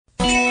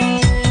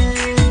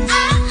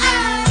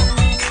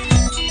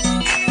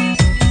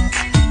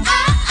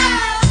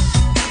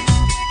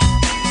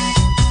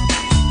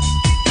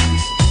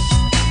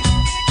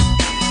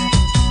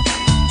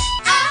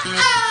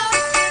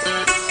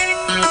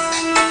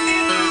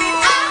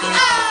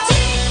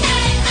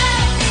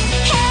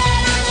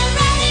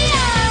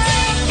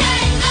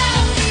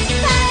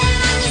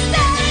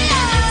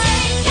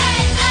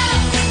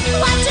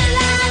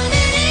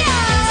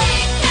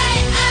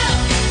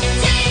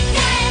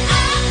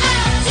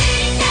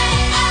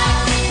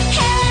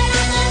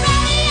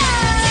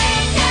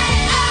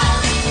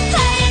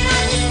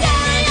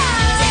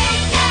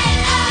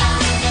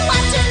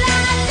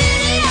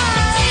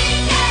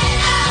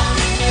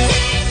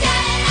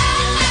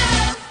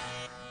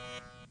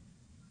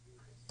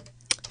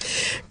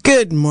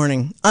Good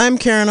morning. I'm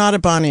Karen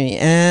Ottoboni,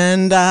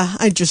 and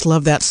I just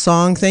love that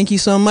song. Thank you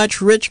so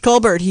much, Rich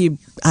Colbert.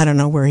 I don't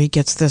know where he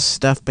gets this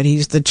stuff, but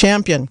he's the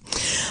champion.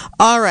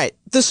 All right.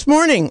 This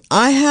morning,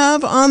 I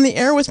have on the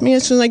air with me,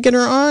 as soon as I get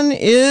her on,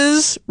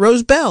 is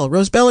Rose Bell.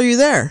 Rose Bell, are you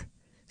there?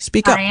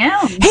 Speak up. I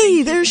am.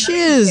 Hey, there she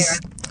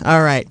is.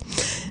 All right.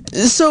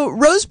 So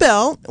Rose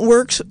Bell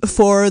works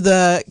for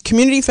the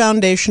Community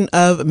Foundation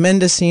of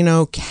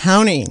Mendocino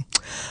County.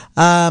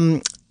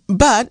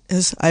 But,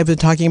 as I've been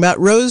talking about,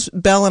 Rose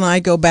Bell and I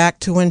go back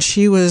to when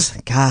she was,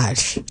 a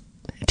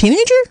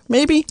teenager,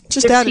 maybe?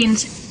 Just 15,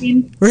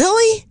 16.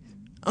 Really?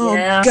 Oh,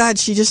 yeah. God,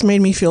 she just made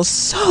me feel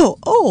so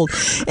old.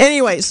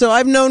 Anyway, so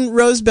I've known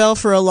Rose Bell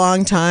for a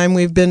long time.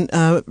 We've been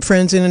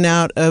friends in and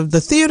out of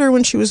the theater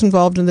when she was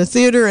involved in the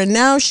theater, and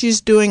now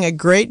she's doing a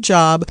great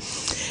job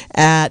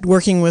at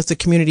working with the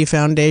Community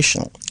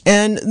Foundation.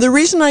 And the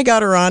reason I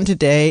got her on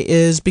today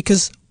is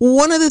because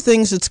one of the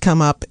things that's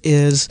come up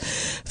is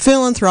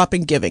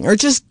philanthropic giving, or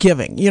just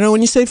giving. You know,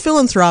 when you say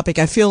philanthropic,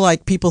 I feel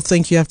like people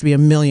think you have to be a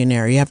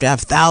millionaire. You have to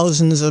have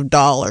thousands of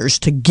dollars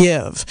to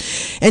give.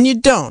 And you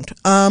don't.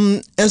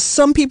 As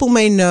some people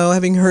may know,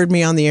 having heard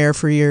me on the air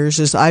for years,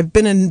 is I've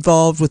been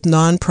involved with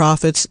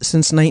nonprofits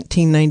since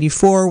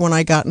 1994 when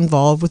I got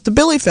involved with the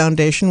Billy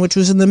Foundation, which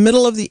was in the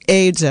middle of the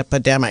AIDS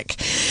epidemic.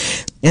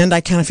 And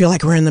I kind of feel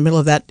like we're in the middle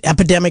of that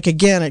epidemic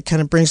again. It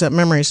kind of brings up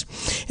memories.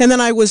 And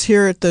then I was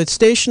here at the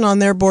station on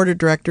their board of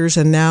directors,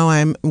 and now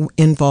I'm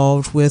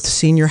involved with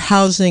senior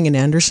housing in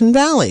Anderson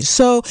Valley.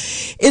 So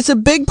it's a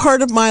big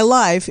part of my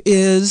life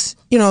is,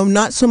 you know,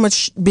 not so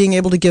much being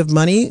able to give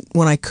money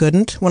when I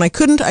couldn't. When I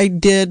couldn't, I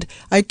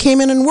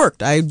came in and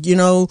worked. I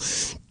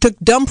took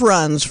dump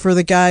runs for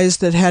the guys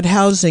that had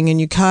housing in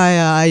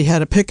Ukiah. I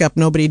had a pickup,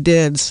 nobody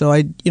did. So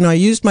I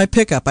used my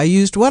pickup. I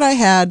used what I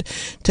had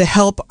to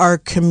help our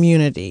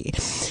community.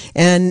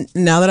 And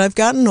now that I've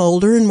gotten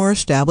older and more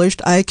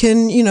established, I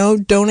can,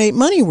 donate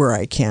money where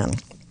I can.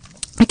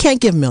 I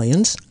can't give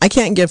millions. I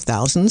can't give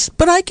thousands,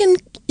 but I can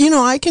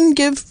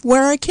give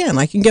where I can.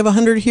 I can give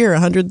 100 here,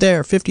 100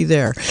 there, 50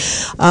 there.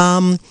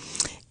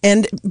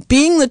 And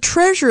being the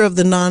treasurer of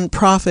the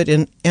nonprofit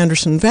in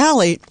Anderson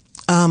Valley,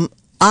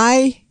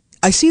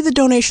 I see the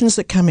donations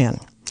that come in.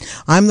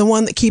 I'm the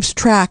one that keeps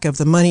track of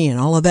the money and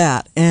all of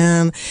that.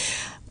 And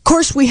of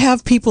course, we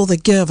have people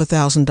that give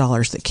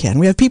 $1,000 that can.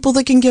 We have people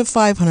that can give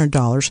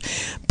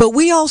 $500. But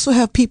we also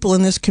have people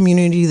in this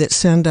community that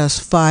send us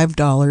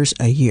 $5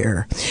 a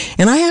year.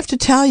 And I have to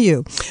tell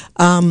you,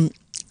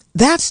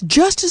 that's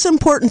just as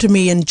important to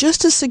me and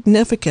just as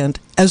significant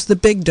as the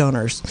big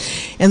donors.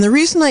 And the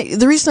reason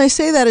I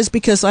say that is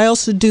because I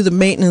also do the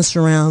maintenance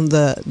around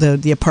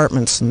the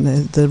apartments and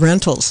the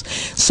rentals.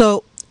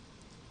 So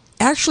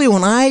actually,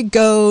 when I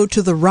go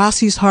to the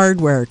Rossi's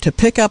Hardware to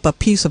pick up a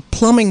piece of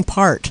plumbing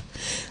part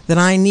that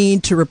I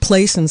need to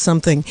replace in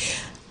something,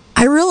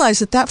 I realize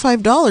that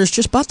 $5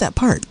 just bought that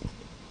part.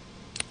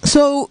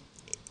 So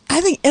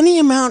I think any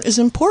amount is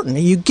important.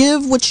 You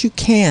give what you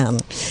can.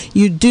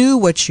 You do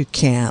what you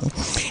can.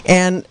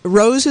 And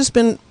Rose has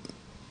been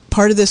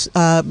part of this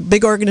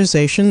big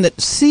organization that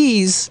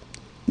sees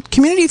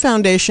Community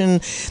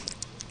Foundation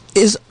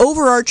is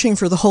overarching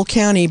for the whole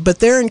county, but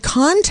they're in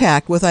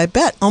contact with, I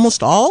bet,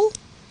 almost all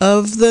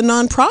of the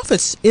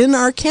nonprofits in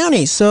our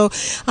county. So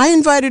I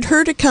invited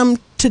her to come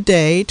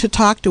today to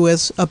talk to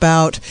us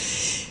about,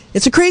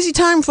 it's a crazy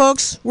time,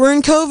 folks. We're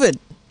in COVID.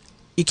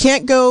 You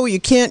can't go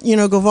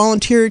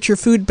volunteer at your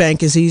food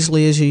bank as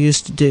easily as you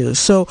used to do.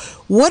 So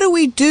what do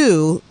we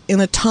do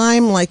in a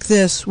time like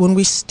this when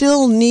we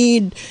still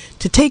need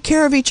to take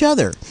care of each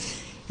other?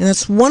 And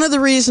that's one of the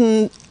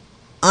reasons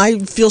I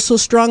feel so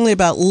strongly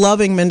about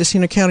loving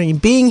Mendocino County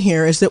and being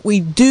here, is that we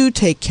do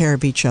take care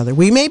of each other.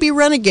 We may be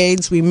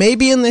renegades, we may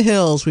be in the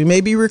hills, we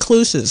may be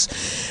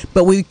recluses,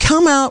 but we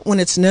come out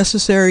when it's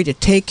necessary to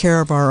take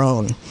care of our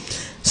own.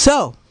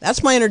 So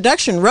that's my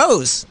introduction.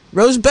 Rose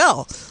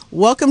Bell,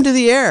 welcome to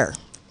the air.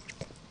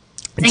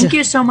 Thank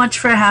you so much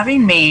for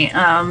having me.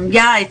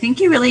 I think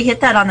you really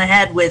hit that on the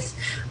head with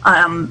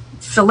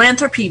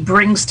philanthropy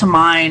brings to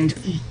mind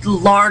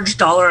large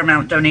dollar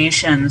amount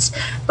donations,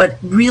 but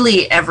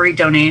really every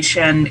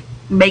donation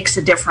makes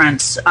a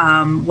difference,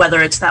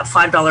 whether it's that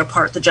 $5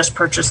 part that just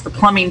purchased the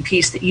plumbing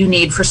piece that you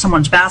need for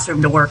someone's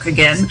bathroom to work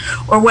again,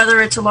 or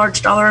whether it's a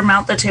large dollar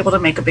amount that's able to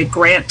make a big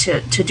grant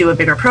to do a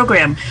bigger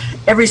program.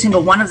 Every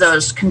single one of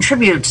those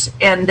contributes,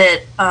 and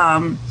that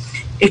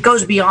it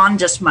goes beyond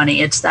just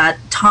money. It's that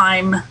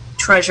time,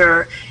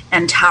 treasure,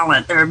 and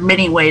talent. There are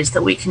many ways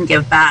that we can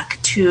give back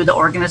to the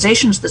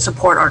organizations that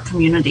support our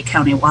community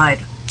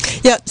countywide.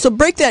 Yeah, so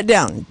break that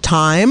down.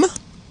 Time,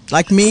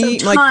 like me.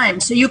 So time.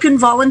 So you can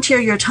volunteer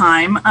your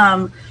time.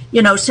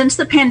 Since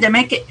the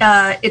pandemic,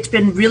 it's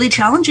been really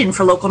challenging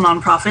for local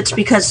nonprofits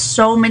because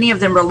so many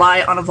of them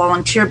rely on a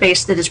volunteer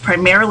base that is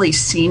primarily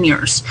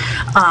seniors.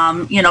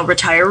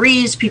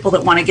 Retirees, people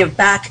that want to give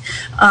back,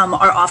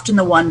 are often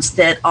the ones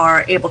that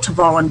are able to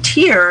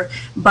volunteer.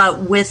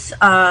 But with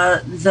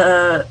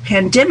the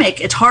pandemic,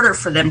 it's harder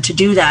for them to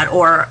do that,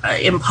 or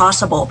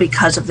impossible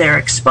because of their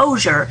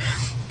exposure.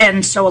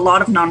 And so a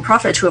lot of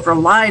nonprofits who have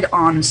relied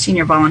on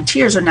senior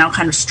volunteers are now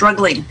kind of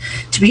struggling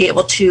to be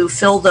able to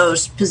fill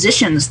those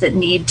positions that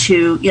need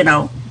to,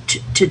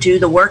 to do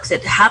the work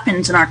that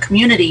happens in our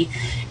community.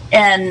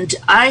 And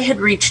I had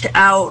reached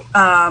out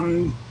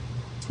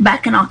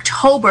back in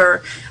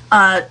October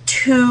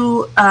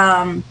to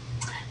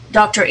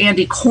Dr.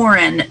 Andy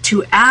Coren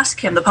to ask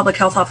him, the public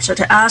health officer,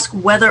 to ask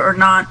whether or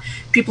not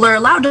people are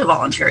allowed to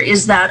volunteer.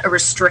 Is that a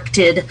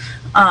restricted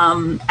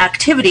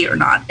activity or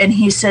not? And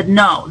he said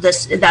no.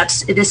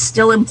 It is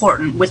still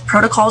important with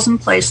protocols in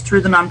place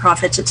through the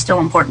nonprofits. It's still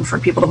important for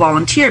people to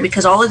volunteer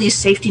because all of these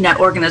safety net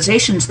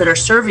organizations that are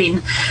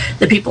serving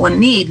the people in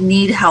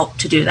need help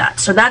to do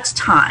that. So that's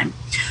time.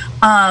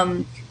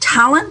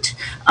 Talent.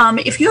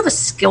 If you have a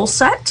skill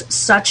set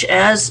such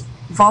as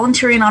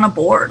volunteering on a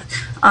board,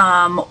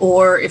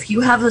 or if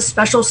you have a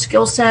special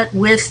skill set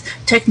with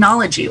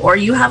technology, or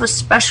you have a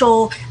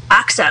special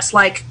access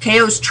like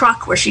KO's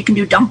truck where she can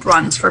do dump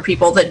runs for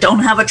people that don't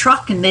have a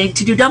truck and need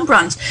to do dump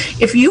runs.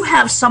 If you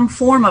have some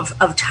form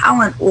of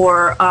talent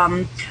or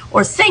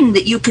thing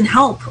that you can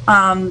help,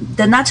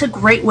 then that's a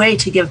great way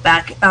to give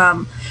back.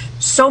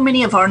 So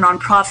many of our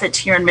nonprofits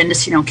here in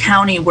Mendocino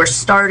County were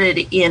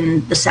started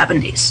in the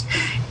 70s,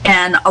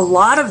 and a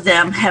lot of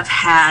them have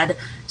had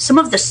some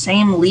of the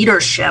same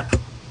leadership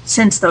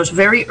since those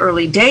very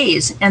early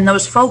days, and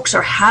those folks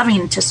are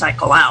having to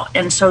cycle out.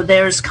 And so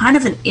there's kind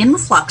of an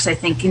influx, I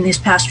think, in these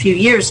past few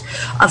years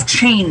of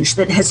change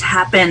that has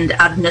happened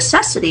out of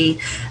necessity,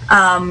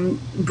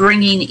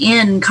 bringing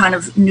in kind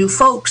of new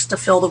folks to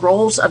fill the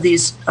roles of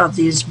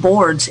these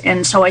boards.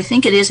 And so I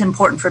think it is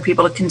important for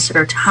people to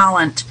consider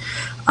talent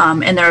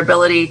and their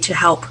ability to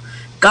help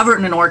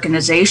govern an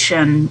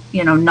organization,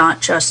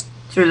 not just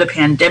through the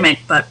pandemic,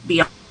 but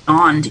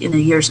beyond in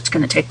the years it's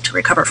going to take to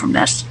recover from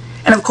this.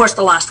 And of course,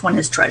 the last one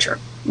is treasure,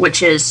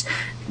 which is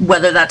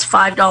whether that's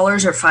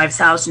 $5 or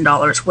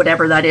 $5,000,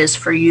 whatever that is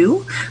for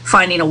you,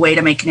 finding a way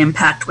to make an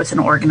impact with an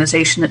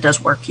organization that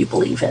does work you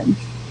believe in.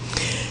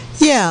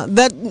 Yeah,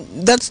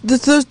 that's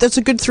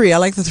a good three. I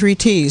like the three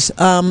T's.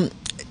 The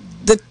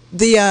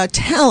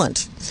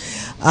talent.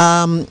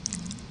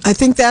 I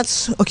think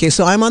that's okay.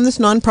 So I'm on this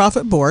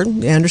nonprofit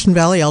board, the Anderson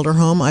Valley Elder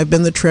Home. I've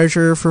been the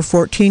treasurer for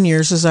 14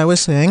 years, as I was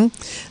saying.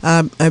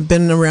 I've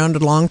been around a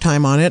long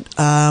time on it,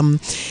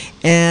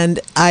 and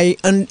I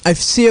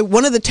see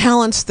one of the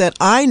talents that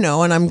I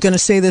know, and I'm going to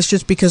say this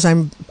just because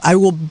I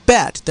will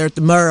bet there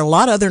are a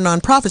lot of other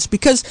nonprofits,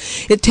 because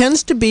it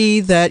tends to be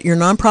that your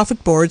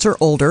nonprofit boards are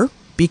older,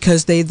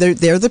 because they're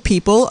the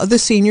people, the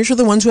seniors are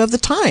the ones who have the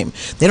time.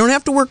 They don't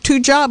have to work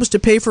two jobs to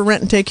pay for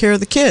rent and take care of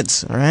the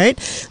kids, all right?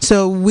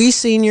 So we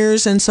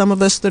seniors and some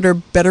of us that are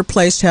better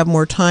placed have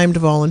more time to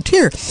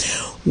volunteer.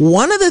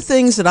 One of the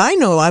things that I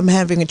know I'm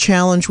having a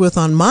challenge with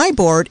on my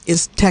board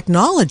is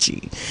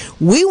technology.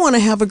 We want to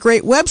have a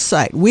great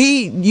website.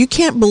 You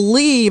can't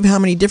believe how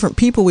many different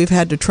people we've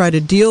had to try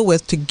to deal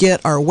with to get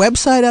our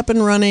website up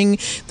and running,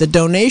 the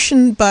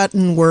donation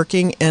button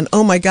working, and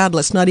oh my God,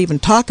 let's not even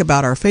talk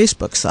about our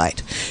Facebook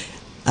site.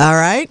 All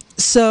right?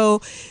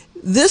 So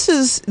this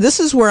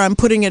is where I'm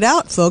putting it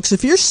out, folks.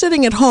 If you're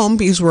sitting at home,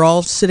 because we're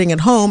all sitting at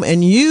home,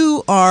 and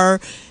you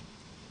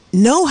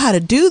know how to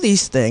do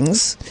these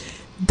things,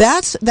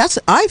 that's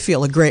I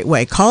feel a great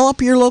way. Call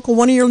up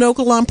one of your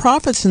local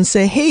nonprofits and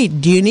say, hey,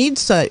 do you need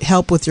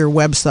help with your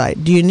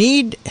website? Do you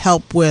need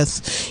help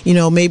with,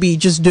 maybe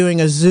just doing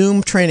a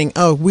Zoom training?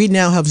 Oh, we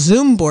now have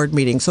Zoom board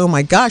meetings. Oh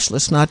my gosh,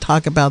 let's not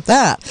talk about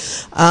that.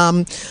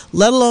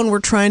 Let alone we're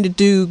trying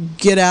to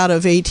get out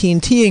of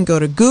AT&T and go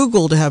to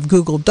Google to have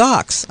Google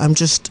Docs.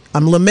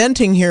 I'm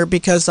lamenting here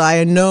because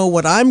I know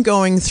what I'm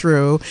going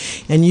through,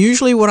 and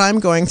usually what I'm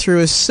going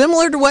through is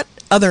similar to what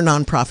other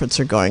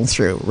nonprofits are going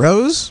through.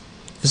 Rose?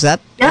 Is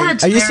that,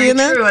 it's are you very seeing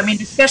that? true. I mean,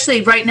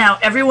 especially right now,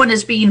 everyone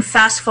is being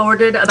fast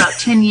forwarded about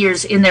 10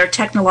 years in their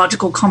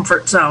technological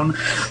comfort zone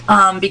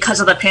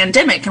because of the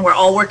pandemic, and we're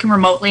all working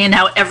remotely, and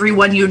now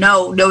everyone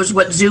knows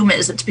what Zoom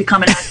is. It's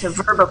become an active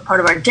verb, a part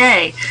of our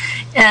day.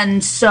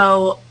 And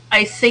so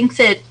I think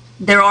that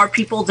there are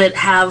people that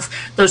have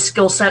those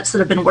skill sets that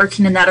have been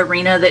working in that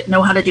arena, that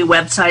know how to do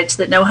websites,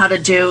 that know how to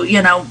do,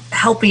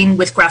 helping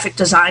with graphic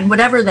design,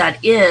 whatever that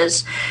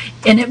is.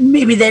 And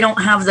maybe they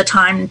don't have the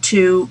time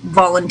to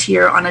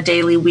volunteer on a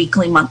daily,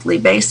 weekly, monthly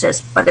basis.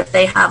 But if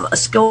they have a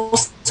skill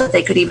set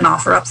they could even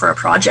offer up for a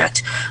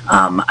project,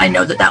 I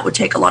know that would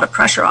take a lot of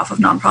pressure off of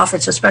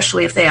nonprofits,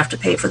 especially if they have to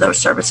pay for those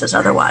services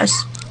otherwise.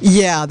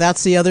 Yeah,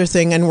 that's the other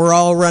thing. And we're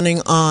all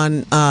running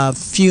on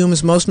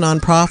fumes, most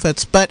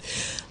nonprofits. But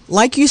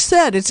like you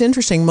said, it's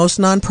interesting. Most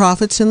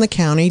nonprofits in the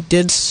county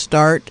did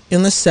start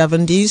in the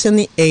 70s and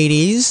the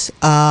 80s.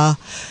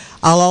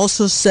 I'll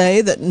also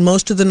say that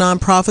most of the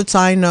nonprofits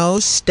I know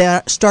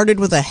started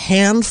with a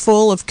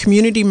handful of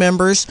community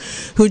members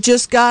who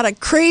just got a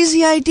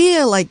crazy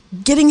idea, like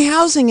getting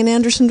housing in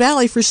Anderson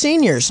Valley for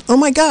seniors. Oh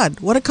my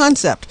God, what a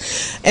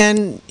concept.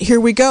 And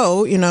here we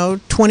go,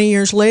 20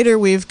 years later,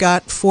 we've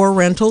got 4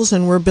 rentals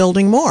and we're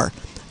building more.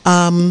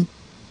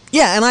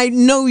 Yeah, and I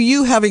know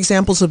you have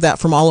examples of that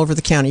from all over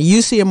the county.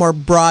 You see a more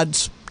broad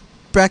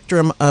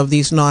spectrum of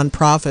these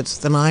nonprofits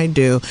than I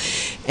do.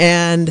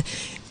 And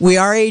we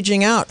are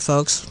aging out,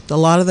 folks. A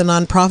lot of the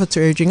nonprofits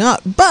are aging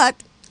out, but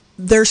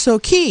they're so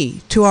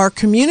key to our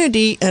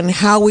community and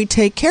how we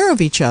take care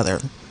of each other.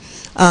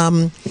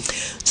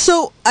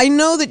 So I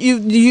know that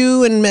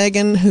you and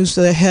Megan, who's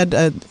the head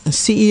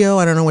CEO,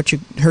 I don't know what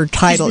her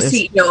title is.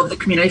 She's the CEO of the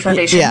Community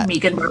Foundation, yeah.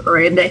 Megan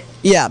Barbarende.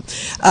 Yeah.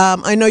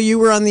 I know you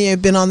were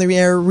been on the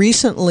air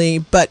recently,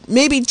 but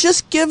maybe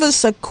just give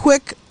us a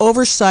quick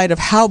oversight of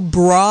how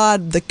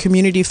broad the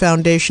Community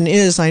Foundation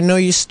is. I know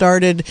you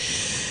started,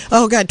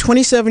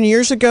 27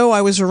 years ago.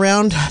 I was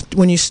around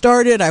when you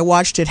started. I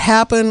watched it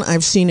happen.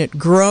 I've seen it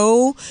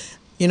grow.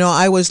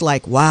 I was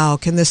like, wow,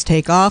 can this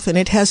take off? And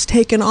it has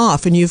taken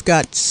off. And you've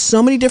got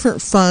so many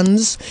different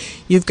funds.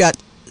 You're kind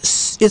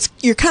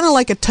of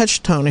like a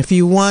touchstone. If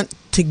you want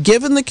to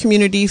give in the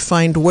community,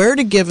 find where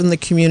to give in the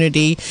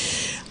community.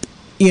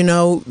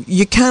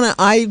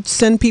 I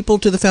send people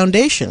to the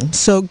foundation.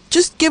 So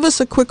just give us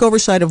a quick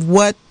oversight of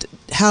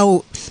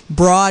how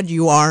broad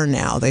you are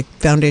now, the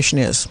foundation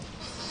is.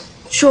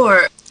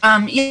 Sure.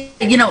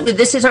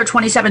 This is our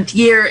 27th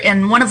year,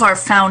 and one of our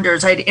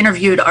founders, I'd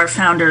interviewed our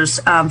founders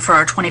for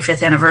our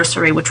 25th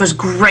anniversary, which was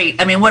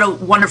great. I mean, what a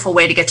wonderful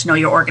way to get to know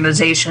your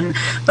organization,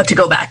 but to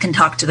go back and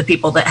talk to the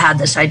people that had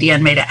this idea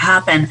and made it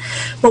happen.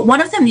 But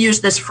one of them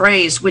used this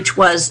phrase, which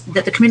was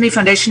that the Community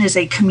Foundation is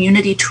a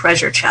community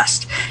treasure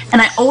chest.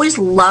 And I always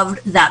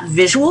loved that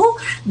visual,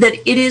 that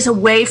it is a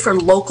way for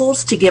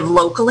locals to give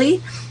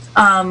locally.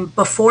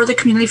 Before the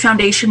Community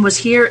Foundation was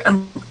here,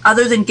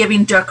 other than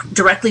giving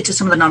directly to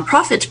some of the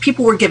nonprofits,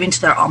 people were giving to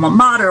their alma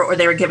mater, or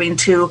they were giving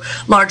to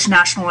large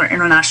national or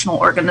international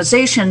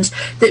organizations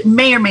that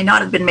may or may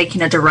not have been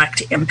making a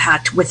direct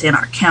impact within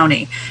our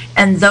county.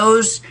 And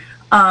those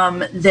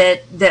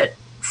that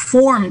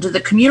formed the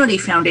Community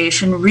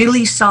Foundation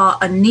really saw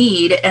a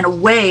need and a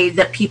way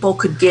that people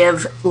could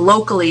give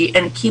locally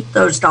and keep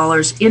those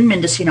dollars in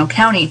Mendocino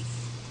County.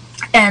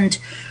 And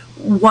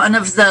one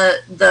of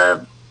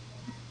the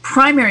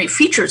primary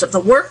features of the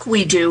work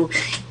we do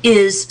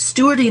is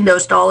stewarding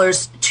those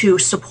dollars to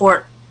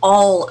support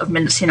all of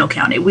Mendocino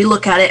County. We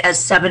look at it as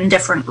 7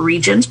 different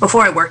regions.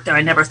 Before I worked there,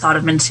 I never thought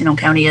of Mendocino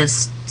County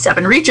as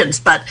 7 regions,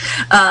 but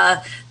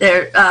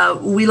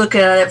we look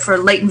at it for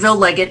Laytonville.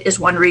 Leggett is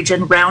one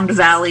region, Round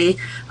Valley,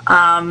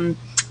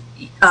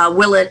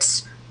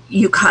 Willits,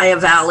 Ukiah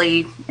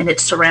Valley and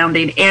its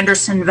surrounding,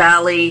 Anderson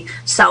Valley,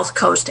 South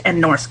Coast,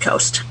 and North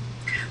Coast.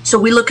 So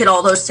we look at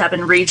all those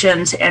 7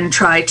 regions and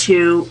try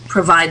to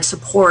provide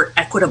support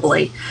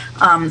equitably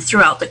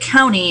throughout the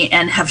county,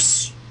 and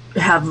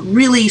have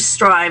really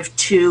strived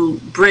to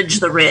bridge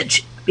the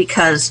ridge,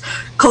 because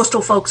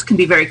coastal folks can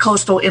be very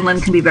coastal,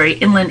 inland can be very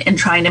inland, and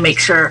trying to make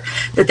sure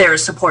that there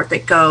is support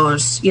that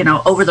goes,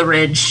 over the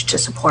ridge to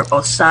support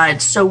both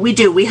sides. So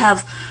we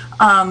have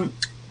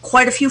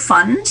quite a few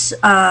funds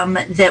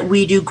that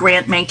we do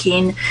grant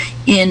making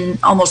in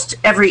almost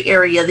every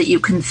area that you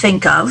can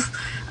think of.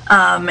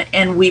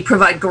 And we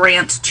provide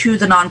grants to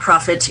the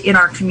nonprofits in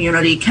our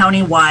community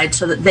countywide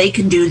so that they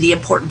can do the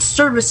important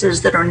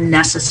services that are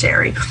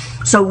necessary.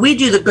 So we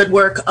do the good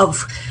work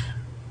of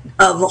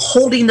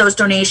holding those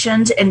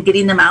donations and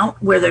getting them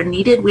out where they're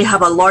needed. We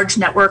have a large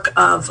network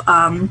of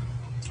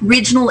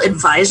regional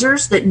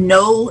advisors that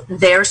know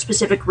their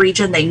specific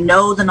region. They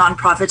know the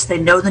nonprofits,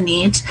 they know the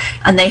needs,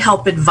 and they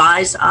help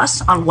advise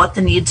us on what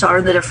the needs are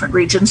in the different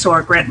regions so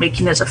our grant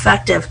making is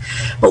effective.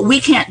 But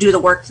we can't do the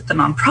work that the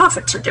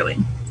nonprofits are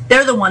doing.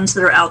 They're the ones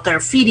that are out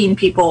there feeding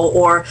people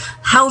or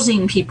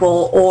housing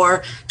people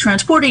or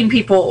transporting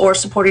people or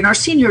supporting our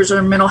seniors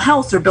or mental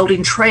health or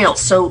building trails.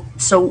 So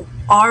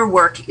our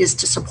work is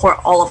to support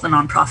all of the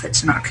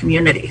nonprofits in our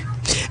community.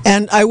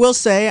 And I will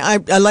say, I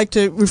like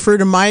to refer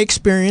to my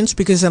experience,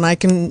 because then I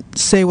can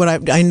say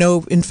what I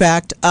know. In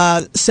fact,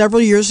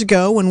 several years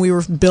ago when we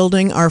were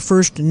building our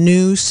first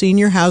new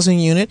senior housing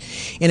unit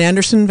in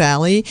Anderson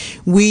Valley,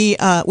 we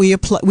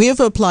have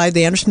applied.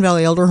 The Anderson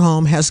Valley Elder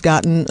Home has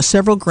gotten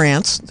several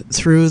grants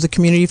through the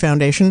Community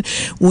Foundation.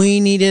 We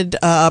needed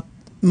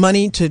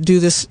money to do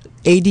this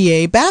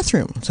ADA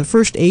bathroom. It's the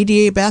first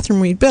ADA bathroom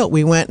we built.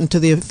 We went into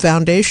the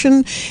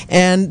foundation,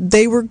 and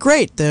they were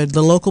great. The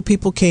local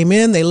people came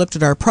in, they looked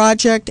at our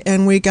project,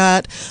 and we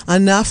got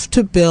enough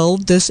to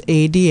build this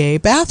ADA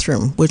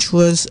bathroom, which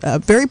was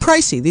very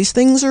pricey. These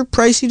things are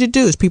pricey to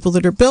do as people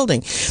that are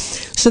building.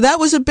 So that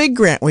was a big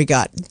grant we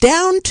got.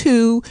 Down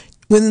to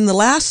within the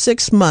last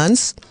 6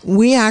 months,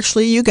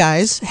 you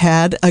guys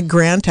had a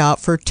grant out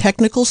for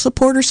technical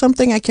support or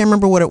something. I can't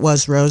remember what it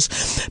was,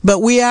 Rose. But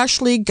we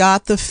actually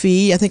got the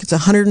fee, I think it's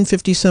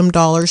 $150 some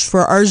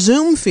for our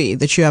Zoom fee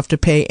that you have to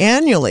pay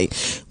annually.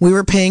 We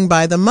were paying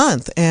by the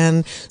month.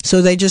 And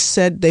so they just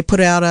said, they put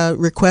out a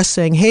request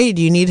saying, hey,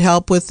 do you need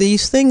help with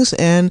these things?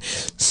 And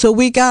so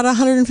we got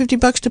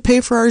 $150 to pay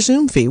for our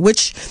Zoom fee,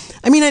 which,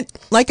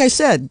 like I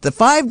said, the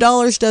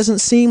 $5 doesn't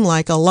seem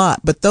like a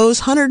lot, but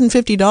those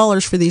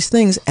 $150 for these things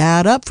things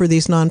add up for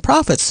these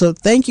nonprofits. So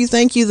thank you,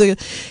 the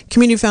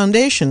Community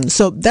Foundation.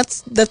 So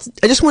that's.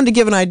 I just wanted to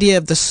give an idea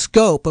of the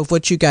scope of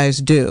what you guys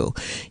do.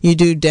 You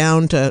do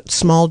down to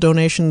small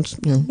donations.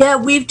 Yeah,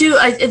 we do.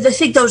 I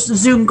think those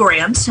Zoom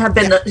grants have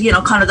been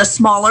kind of the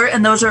smaller,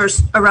 and those are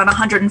around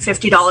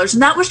 $150.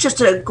 And that was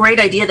just a great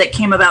idea that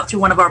came about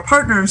through one of our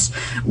partners,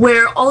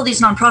 where all of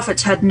these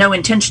nonprofits had no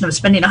intention of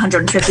spending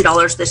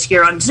 $150 this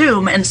year on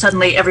Zoom, and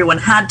suddenly everyone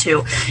had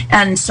to.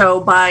 And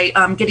so by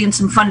getting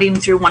some funding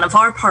through one of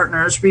our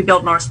partners,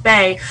 Rebuild North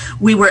Bay,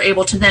 we were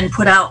able to then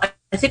put out,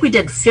 I think we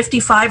did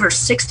 55 or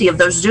 60 of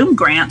those Zoom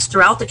grants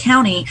throughout the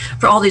county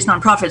for all these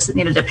nonprofits that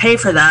needed to pay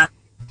for that.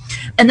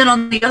 And then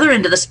on the other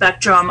end of the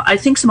spectrum, I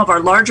think some of our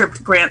larger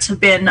grants have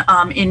been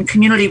in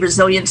community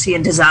resiliency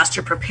and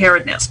disaster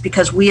preparedness,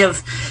 because we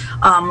have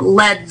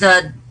led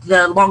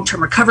the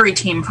long-term recovery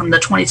team from the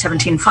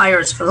 2017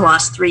 fires for the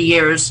last 3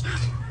 years.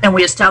 And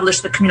we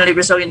established the Community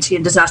Resiliency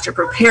and Disaster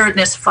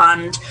Preparedness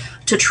Fund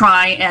to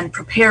try and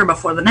prepare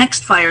before the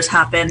next fires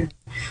happen.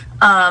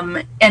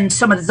 And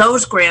some of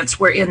those grants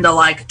were in the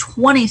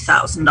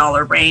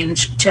 $20,000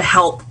 range to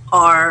help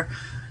our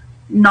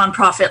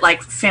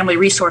nonprofit family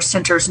resource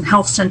centers and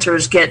health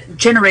centers get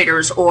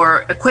generators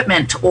or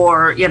equipment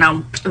or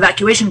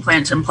evacuation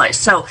plans in place.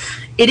 So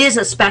it is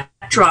a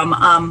spectrum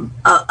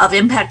of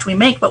impact we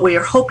make, but we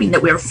are hoping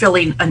that we are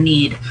filling a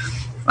need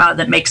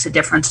that makes a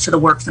difference to the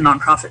work the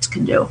nonprofits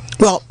can do.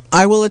 Well,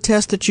 I will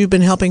attest that you've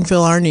been helping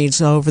fill our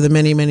needs over the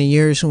many, many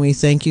years, and we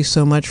thank you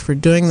so much for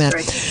doing that.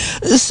 Great.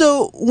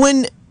 So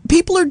when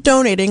people are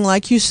donating,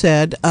 like you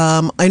said,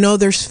 I know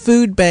there's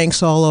food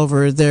banks all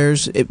over.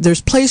 There's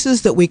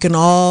places that we can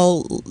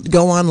all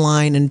go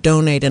online and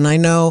donate. And I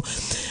know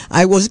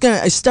I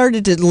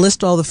started to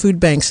list all the food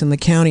banks in the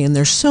county, and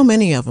there's so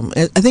many of them.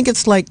 I think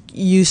it's like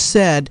you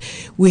said,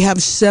 we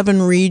have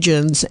 7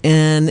 regions,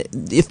 and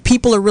if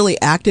people are really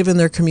active in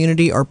their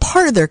community or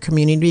part of their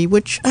community,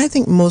 which I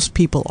think most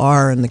people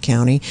are in the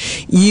county,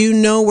 you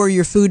know where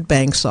your food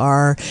banks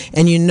are,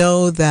 and you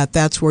know that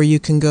that's where you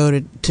can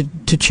go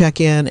to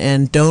check in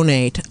and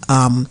donate.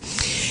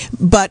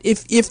 But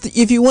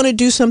if you want to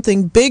do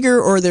something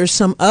bigger, or there's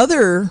some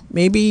other,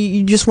 maybe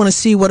you just want to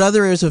see what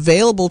other is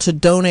available to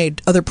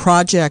donate, other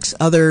projects,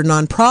 other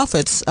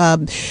nonprofits,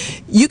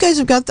 you guys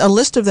have got a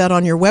list of that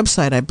on your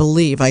website, I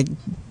believe. I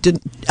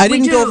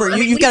didn't go over.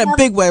 You've got a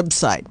big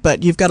website,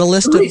 but you've got a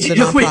list of the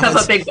nonprofits. We have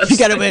a big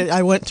website.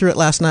 I went through it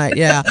last night.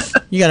 Yeah,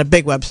 you got a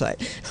big website.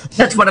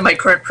 That's one of my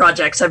current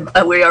projects.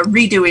 We are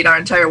redoing our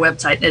entire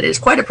website, and it is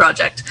quite a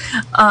project.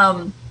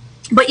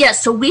 But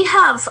yes, so we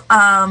have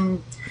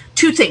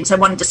 2 things I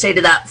wanted to say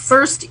to that.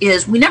 First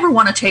is we never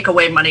want to take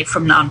away money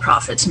from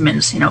nonprofits in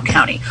Mendocino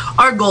County.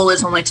 Our goal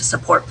is only to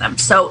support them.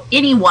 So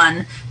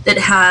anyone that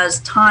has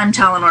time,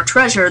 talent, or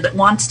treasure that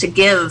wants to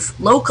give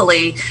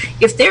locally,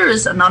 if there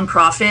is a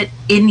nonprofit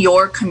in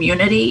your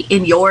community,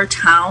 in your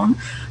town,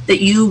 that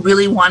you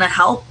really want to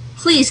help,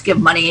 please give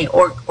money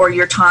or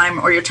your time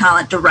or your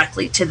talent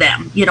directly to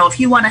them. If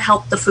you want to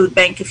help the food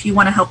bank, if you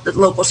want to help the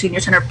local senior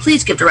center,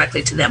 please give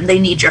directly to them. They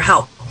need your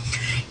help.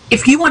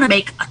 If you want to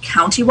make a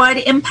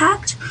countywide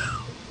impact,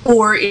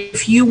 or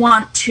if you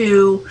want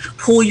to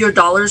pool your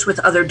dollars with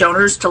other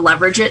donors to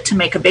leverage it to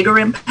make a bigger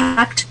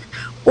impact,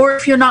 or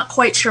if you're not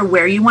quite sure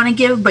where you want to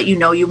give, but you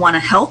want to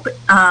help,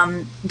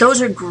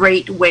 those are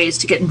great ways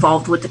to get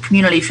involved with the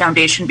Community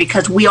Foundation,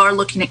 because we are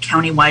looking at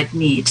countywide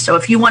needs. So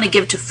if you want to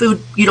give to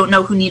food, you don't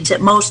know who needs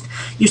it most,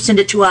 you send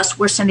it to us.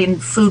 We're sending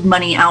food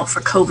money out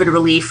for COVID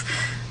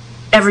relief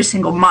every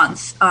single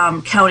month,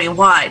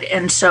 countywide,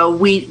 and so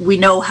we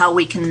know how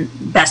we can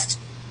best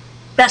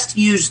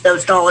use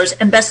those dollars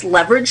and best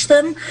leverage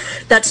them.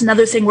 That's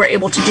another thing we're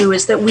able to do,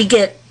 is that we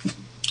get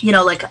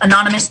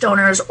anonymous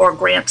donors or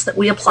grants that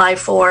we apply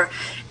for,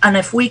 and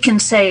if we can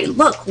say,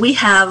 look, we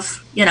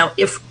have,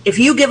 if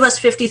you give us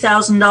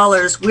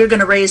 $50,000, we're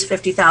going to raise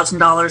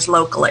 $50,000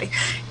 locally,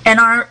 and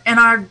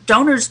our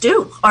donors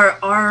do.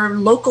 Our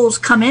locals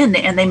come in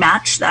and they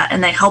match that,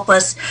 and they help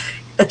us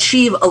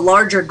achieve a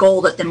larger goal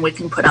that then we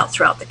can put out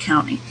throughout the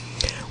county.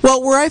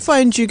 Well, where I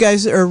find you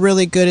guys are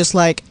really good is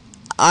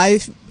I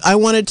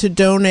wanted to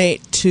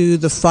donate to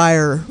the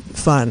fire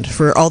fund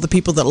for all the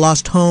people that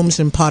lost homes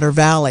in Potter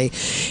Valley,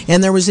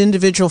 and there was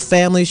individual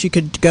families you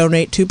could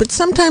donate to, but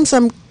sometimes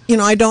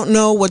I don't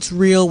know what's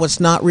real, what's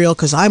not real,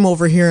 because I'm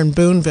over here in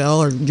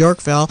Boonville or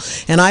Yorkville,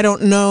 and I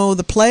don't know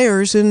the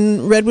players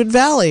in Redwood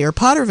Valley or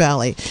Potter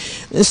Valley.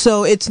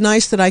 So it's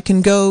nice that I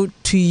can go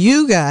to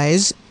you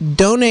guys,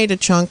 donate a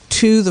chunk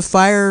to the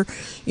fire,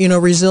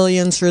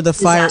 resilience or the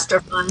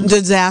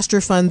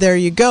disaster fund. There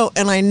you go.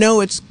 And I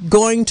know it's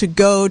going to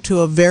go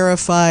to a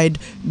verified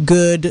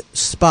good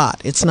spot.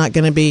 It's not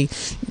going to be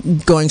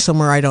going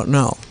somewhere I don't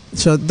know.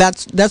 So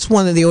that's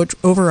one of the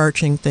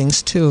overarching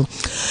things too.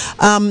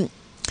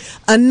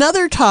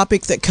 Another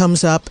topic that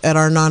comes up at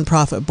our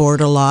nonprofit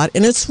board a lot,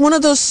 and it's one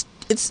of those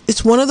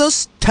it's one of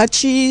those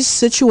touchy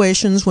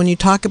situations when you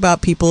talk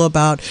about people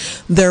about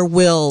their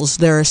wills,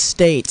 their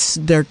estates,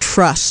 their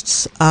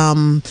trusts.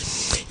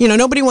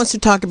 Nobody wants to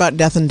talk about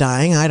death and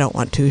dying. I don't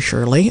want to,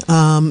 surely.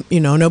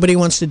 Nobody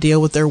wants to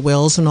deal with their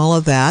wills and all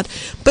of that.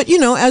 But,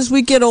 as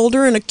we get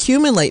older and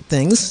accumulate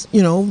things,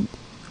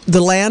 the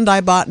land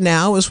I bought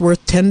now is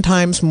worth 10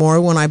 times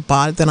more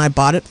than I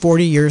bought it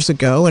 40 years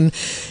ago. And,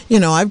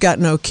 I've got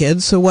no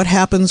kids. So what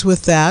happens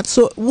with that?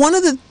 So one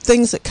of the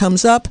things that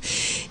comes up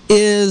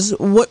is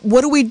what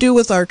do we do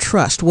with our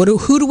trust?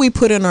 Who do we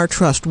put in our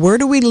trust? Where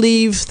do we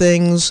leave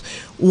things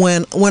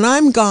when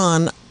I'm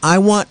gone? I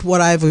want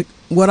what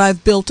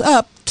I've built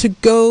up to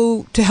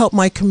go to help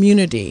my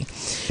community.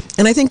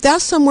 And I think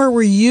that's somewhere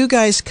where you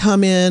guys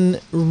come in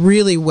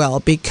really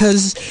well,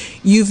 because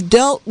you've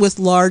dealt with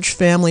large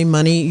family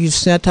money. You've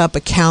set up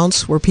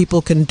accounts where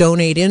people can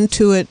donate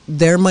into it.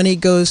 Their money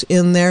goes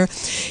in there.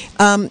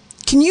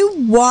 Can you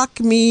walk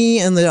me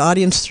and the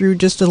audience through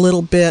just a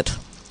little bit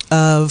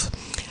of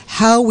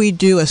how we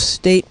do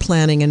estate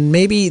planning? And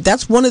maybe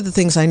that's one of the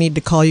things I need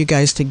to call you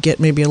guys to get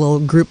maybe a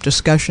little group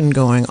discussion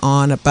going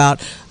on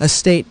about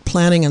estate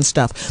planning and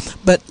stuff.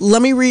 But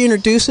let me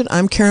reintroduce it.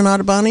 I'm Karen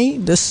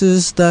Ottoboni. This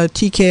is the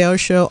TKO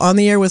show. On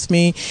the air with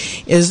me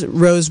is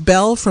Rose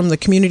Bell from the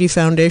Community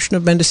Foundation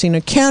of Mendocino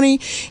County.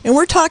 And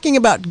we're talking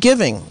about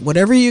giving,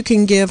 whatever you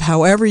can give,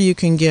 however you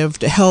can give,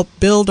 to help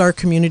build our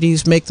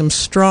communities, make them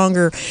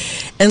stronger,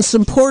 and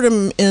support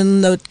them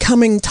in the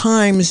coming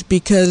times,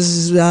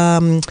 because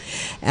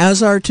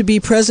as our to-be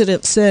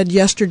president said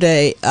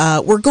yesterday,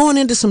 we're going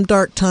into some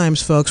dark times,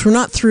 folks. We're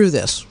not through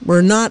this.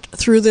 We're not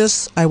through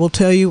this. I will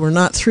tell you, we're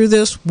not through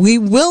this. We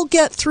will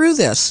get through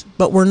this,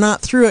 but we're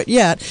not through it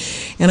yet.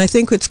 And I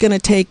think it's going to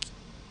take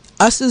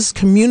us as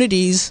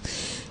communities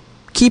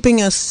keeping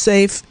us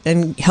safe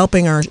and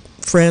helping our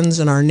friends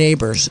and our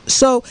neighbors.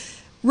 So,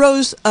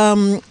 Rose,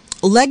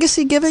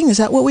 legacy giving, is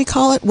that what we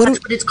call it?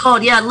 That's what it's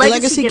called, yeah.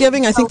 Legacy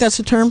giving, I think that's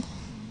the term.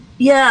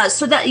 Yeah,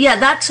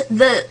 that's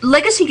the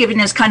legacy giving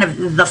is kind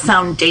of the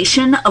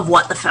foundation of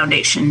what the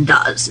foundation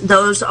does.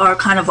 Those are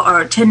kind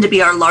of tend to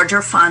be our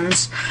larger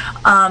funds,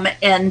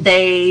 and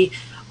they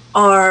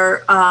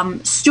are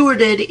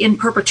stewarded in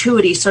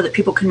perpetuity so that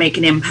people can make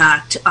an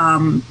impact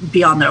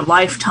beyond their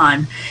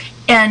lifetime.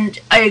 And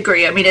I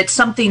agree. I mean, it's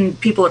something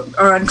people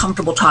are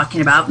uncomfortable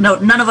talking about. No,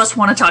 none of us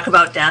want to talk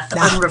about death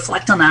and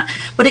reflect on that.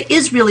 But it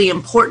is really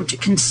important to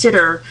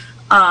consider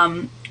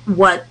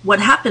what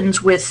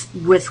happens with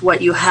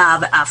what you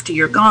have after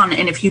you're gone.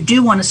 And if you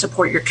do want to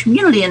support your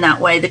community in that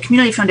way, the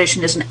Community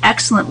Foundation is an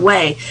excellent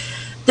way.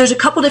 There's a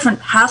couple different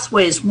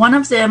pathways. One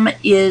of them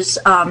is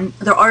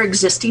there are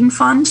existing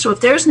funds. So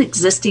if there's an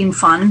existing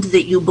fund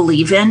that you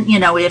believe in,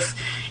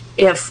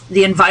 if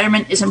the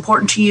environment is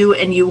important to you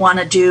and you want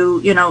to do,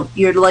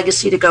 your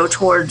legacy to go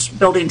towards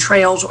building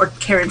trails or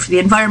caring for the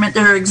environment,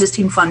 there are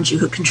existing funds you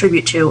could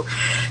contribute to.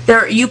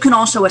 You can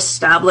also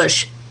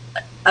establish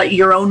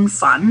your own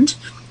fund,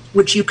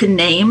 which you can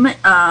name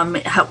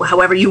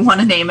however you want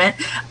to name it,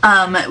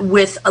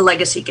 with a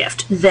legacy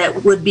gift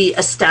that would be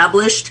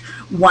established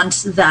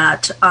once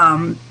that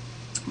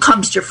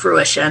comes to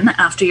fruition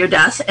after your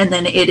death, and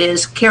then it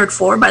is cared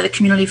for by the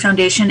Community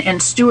Foundation and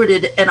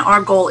stewarded, and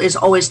our goal is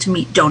always to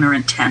meet donor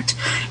intent.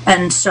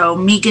 And so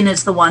Megan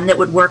is the one that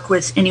would work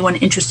with anyone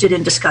interested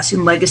in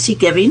discussing legacy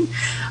giving.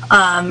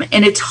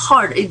 And it's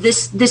hard.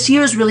 This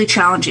year is really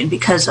challenging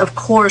because, of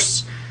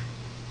course,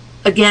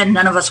 again,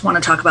 none of us want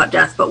to talk about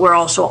death, but we're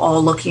also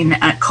all looking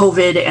at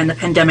COVID and the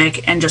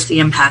pandemic and just the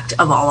impact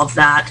of all of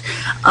that.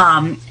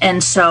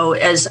 And so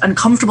as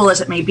uncomfortable as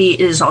it may be,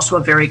 it is also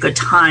a very good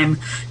time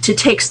to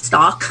take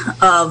stock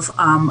of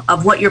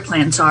what your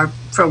plans are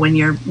for when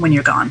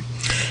you're gone.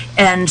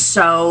 And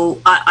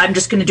so I'm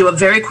just going to do a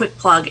very quick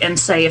plug and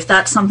say, if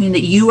that's something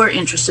that you are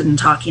interested in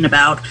talking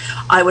about,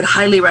 I would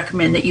highly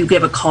recommend that you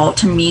give a call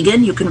to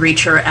Megan. You can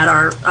reach her at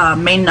our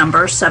main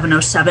number,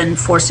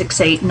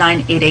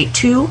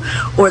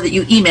 707-468-9882, or that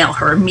you email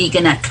her,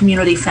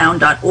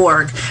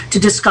 megan@communityfound.org, to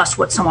discuss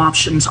what some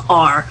options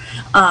are.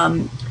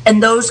 And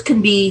those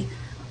can be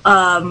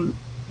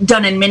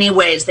done in many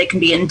ways. They can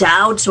be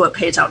endowed, so it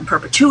pays out in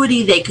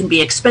perpetuity. They can be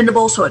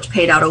expendable, so it's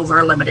paid out over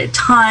a limited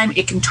time.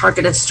 It can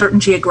target a certain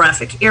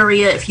geographic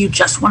area. If you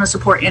just want to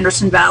support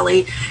Anderson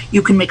Valley,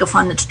 you can make a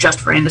fund that's just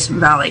for Anderson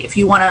Valley. If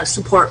you want to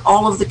support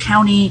all of the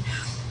county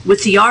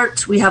with the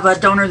arts, we have a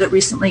donor that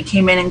recently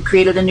came in and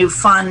created a new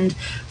fund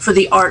for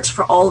the arts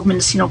for all of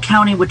Mendocino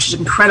County, which is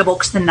incredible,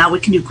 because then now we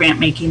can do grant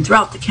making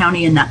throughout the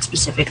county in that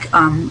specific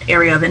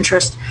area of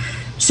interest.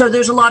 So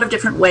there's a lot of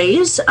different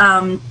ways.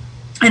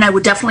 And I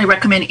would definitely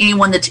recommend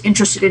anyone that's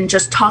interested in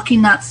just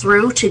talking that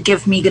through to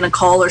give Megan a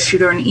call or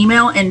shoot her an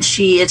email, and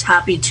she is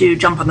happy to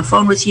jump on the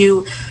phone with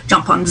you,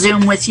 jump on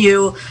Zoom with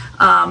you,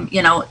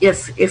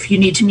 if you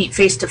need to meet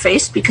face to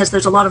face, because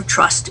there's a lot of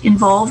trust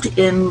involved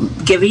in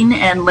giving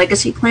and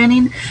legacy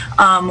planning.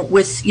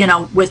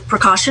 With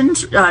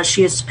precautions,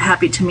 she is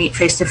happy to meet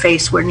face to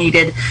face where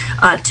needed,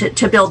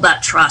 to build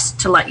that trust,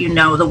 to let you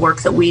know the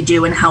work that we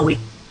do and how we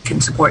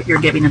can support your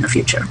giving in the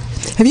future.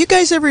 Have you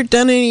guys ever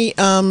done any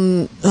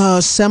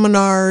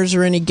seminars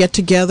or any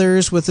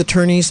get-togethers with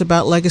attorneys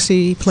about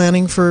legacy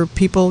planning for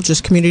people,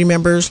 just community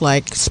members,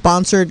 like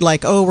sponsored,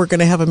 like, oh, we're going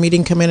to have a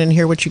meeting, come in and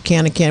hear what you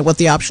can and can't, what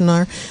the options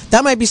are?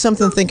 That might be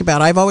something to think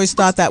about. I've always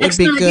thought that would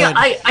be good. Yeah,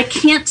 I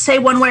can't say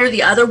one way or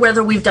the other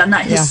whether we've done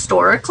that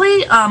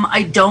historically.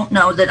 I don't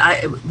know that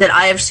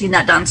I have seen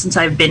that done since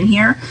I've been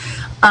here.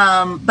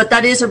 But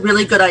that is a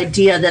really good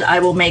idea that I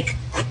will make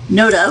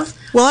note of.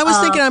 Well, I was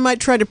thinking I might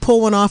try to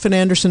pull one off in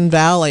Anderson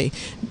Valley,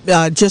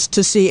 just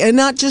to see, and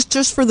not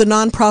just for the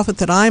nonprofit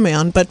that I'm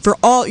on, but for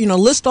all,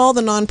 list all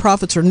the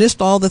nonprofits or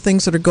list all the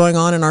things that are going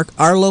on in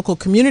our local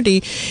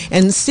community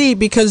and see,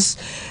 because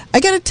I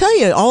got to tell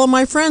you, all of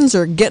my friends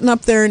are getting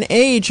up there in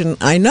age, and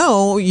I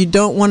know you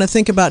don't want to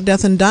think about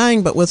death and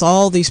dying, but with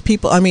all these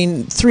people,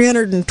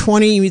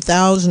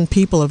 320,000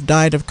 people have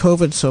died of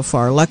COVID so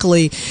far.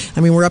 Luckily,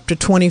 we're up to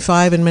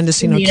 25 in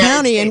Mendocino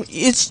County, and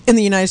it's in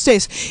the United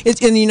States.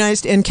 It's in the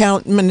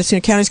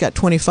Mendocino County's got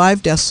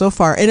 25 deaths so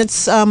far, and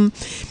it's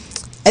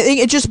I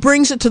think it just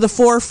brings it to the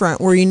forefront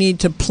where you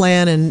need to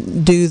plan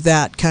and do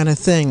that kind of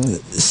thing.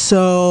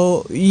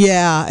 So,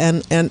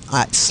 yeah, and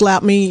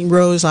slap me,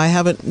 Rose, I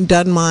haven't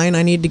done mine.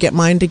 I need to get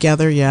mine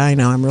together. Yeah, I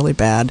know, I'm really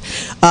bad.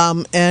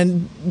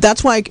 And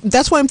that's why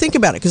I'm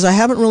thinking about it, because I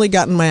haven't really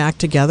gotten my act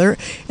together,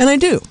 and I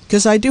do,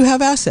 because I do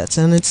have assets,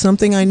 and it's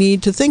something I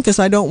need to think, because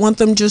I don't want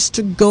them just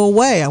to go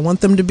away. I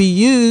want them to be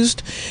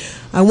used.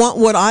 I want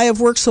what I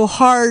have worked so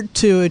hard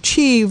to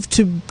achieve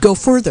to go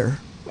further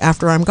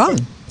after I'm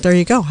gone. There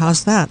you go.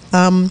 How's that?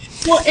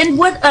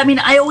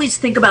 I always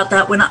think about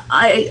that when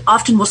I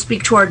often will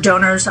speak to our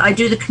donors. I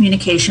do the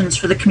communications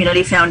for the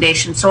Community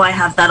Foundation, so I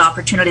have that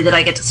opportunity that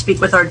I get to speak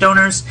with our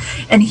donors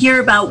and hear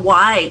about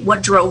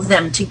what drove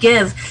them to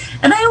give.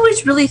 And I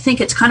always really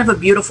think it's kind of a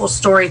beautiful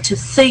story to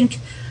think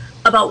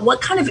about what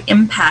kind of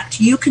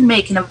impact you can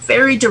make in a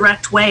very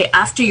direct way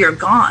after you're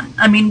gone.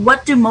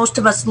 What do most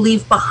of us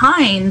leave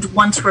behind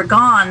once we're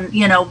gone,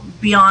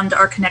 beyond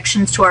our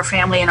connections to our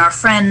family and our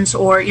friends,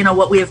 or,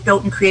 what we have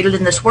built and created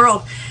in this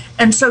world?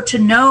 And so to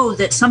know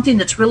that something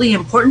that's really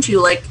important to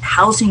you, like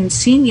housing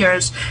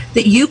seniors,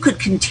 that you could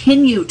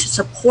continue to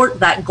support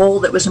that goal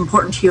that was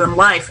important to you in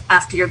life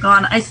after you're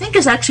gone, I think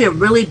is actually a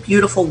really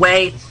beautiful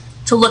way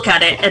to look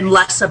at it, and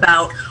less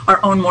about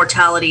our own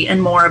mortality and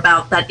more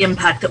about that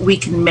impact that we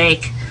can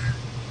make.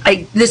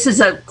 This is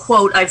a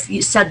quote, I've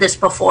said this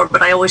before,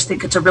 but I always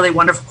think it's a really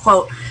wonderful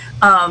quote.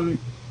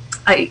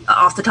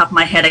 Off the top of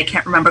my head, I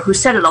can't remember who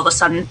said it all of a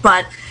sudden,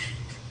 but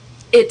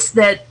it's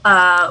that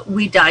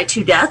we die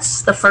two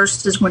deaths. The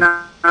first is when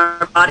our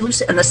body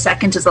leaves, and the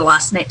second is the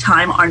last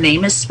time our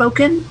name is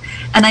spoken.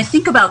 And I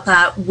think about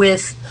that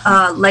with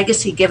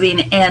legacy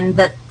giving, and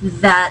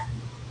that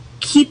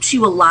keeps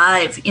you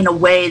alive in a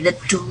way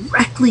that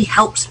directly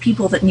helps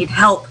people that need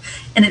help,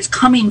 and it's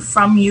coming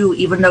from you,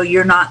 even though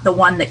you're not the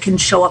one that can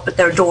show up at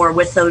their door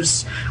with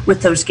those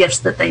gifts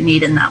that they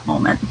need in that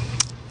moment.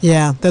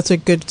 Yeah, that's a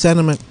good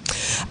sentiment.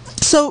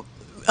 So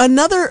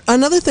another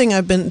thing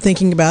I've been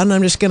thinking about, and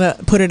I'm just going to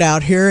put it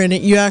out here, and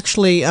you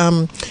actually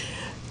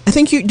I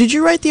think did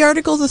you write the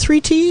article, The 3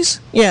 T's?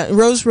 Yeah,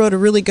 Rose wrote a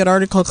really good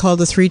article called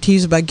The 3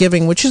 T's About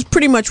Giving, which is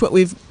pretty much what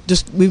we've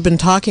been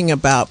talking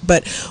about.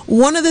 But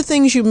one of the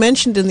things you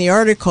mentioned in the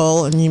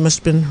article, and you must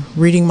have been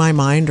reading my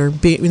mind or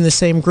be in the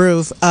same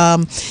groove,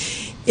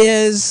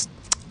 is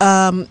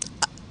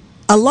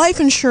a life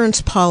insurance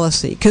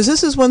policy. Because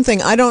this is one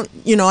thing, I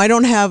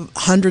don't have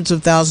hundreds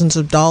of thousands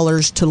of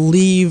dollars to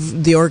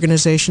leave the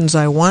organizations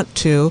I want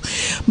to,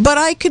 but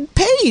I could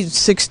pay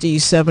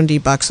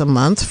 $60-$70 a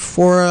month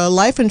for a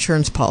life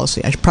insurance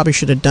policy. I probably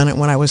should have done it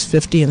when I was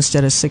 50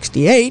 instead of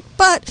 68,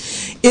 but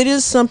it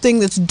is something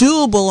that's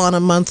doable on a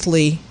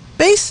monthly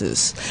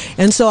basis.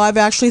 And so I've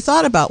actually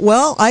thought about,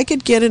 I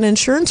could get an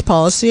insurance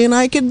policy and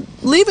I could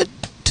leave it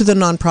to the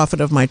nonprofit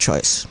of my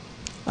choice.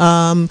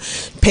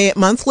 Pay it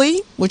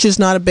monthly, which is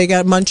not a big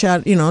munch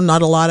out,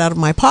 not a lot out of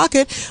my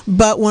pocket.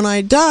 But when I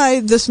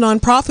die, this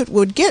nonprofit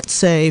would get,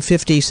 say,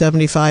 $50,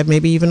 $75,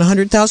 maybe even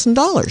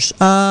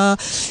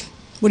 $100,000.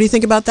 What do you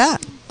think about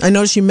that? I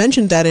noticed you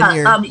mentioned that in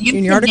your article.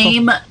 You can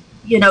name,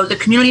 the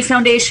Community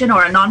Foundation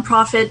or a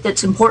nonprofit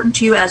that's important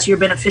to you as your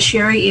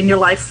beneficiary in your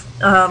life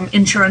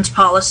insurance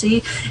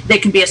policy. They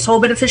can be a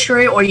sole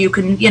beneficiary, or you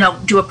can,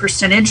 do a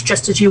percentage,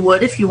 just as you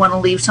would if you want to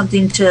leave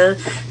something to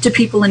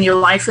people in your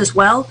life as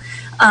well.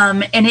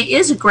 And it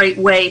is a great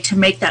way to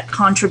make that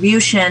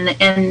contribution.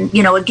 And,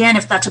 again,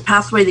 if that's a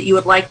pathway that you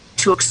would like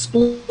to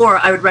explore,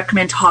 I would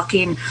recommend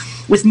talking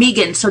with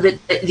Megan so that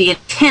the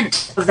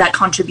intent of that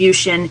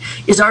contribution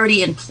is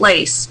already in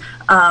place,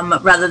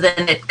 rather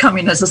than it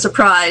coming as a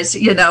surprise.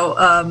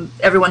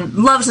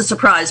 Everyone loves a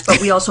surprise, but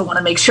we also want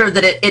to make sure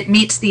that it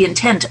meets the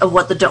intent of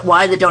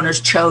why the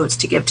donors chose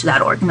to give to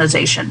that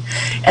organization.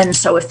 And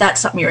so if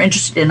that's something you're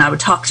interested in, I would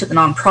talk to the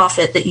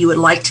nonprofit that you would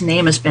like to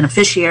name as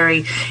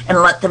beneficiary and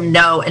let them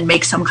know and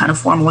make some kind of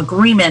formal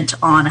agreement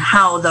on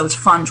how those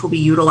funds will be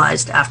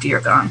utilized after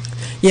you're gone.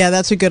 Yeah,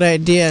 that's a good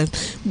idea.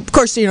 Of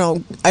course,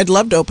 I'd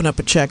love to open up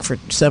a check for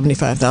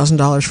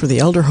 $75,000 for the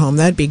elder home,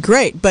 that'd be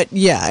great. But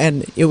yeah,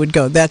 and it would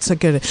go. That's a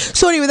good.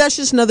 So anyway, that's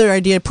just another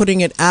idea, putting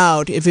it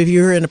out. If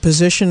you're in a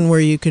position where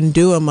you can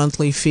do a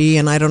monthly fee,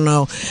 and I don't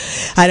know,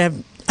 I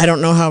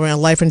don't know how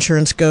life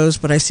insurance goes,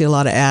 but I see a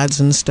lot of ads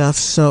and stuff.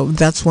 So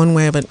that's one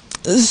way of it.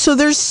 So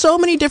there's so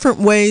many different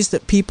ways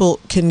that people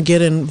can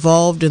get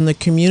involved in the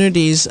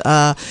communities.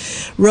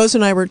 Rose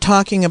and I were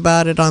talking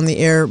about it on the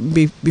air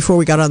before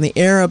we got on the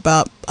air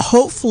about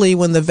hopefully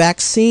when the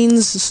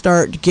vaccines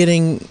start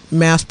getting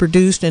mass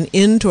produced and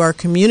into our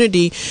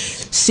community,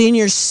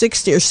 seniors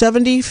 60 or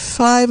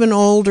 75 and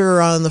older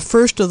are on the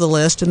first of the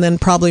list, and then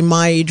probably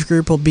my age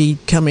group will be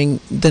coming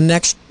the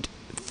next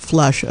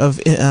flush of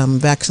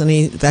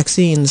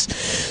vaccines.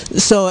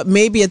 So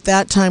maybe at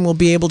that time we'll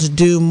be able to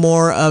do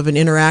more of an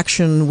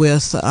interaction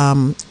with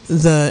the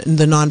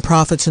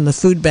nonprofits and the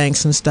food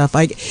banks and stuff.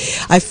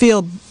 I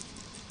feel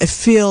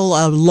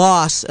a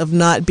loss of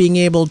not being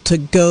able to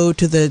go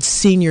to the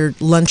senior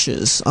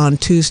lunches on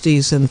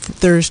Tuesdays and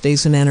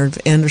Thursdays in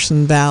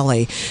Anderson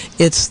Valley.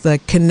 It's the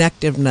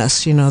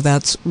connectiveness,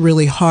 that's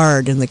really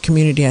hard in the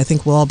community. I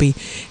think we'll all be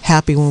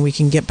happy when we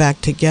can get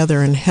back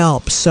together and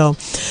help. So,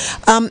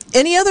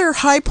 any other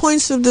high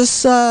points of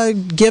this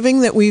giving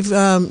that we've,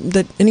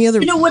 that any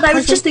other? What I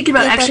was just thinking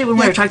about actually when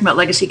we were talking about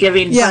legacy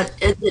giving, but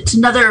it's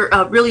another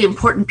really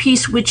important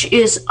piece, which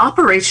is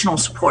operational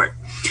support.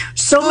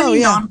 So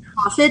many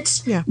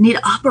nonprofits need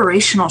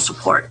operational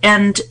support,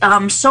 and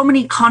so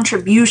many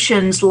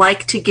contributions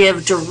like to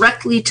give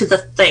directly to the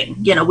thing.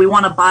 We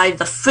want to buy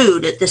the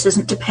food. This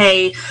isn't to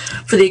pay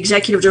for the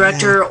executive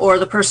director or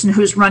the person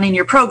who's running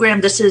your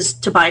program. This is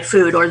to buy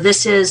food, or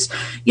this is,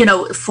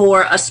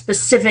 for a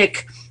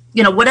specific,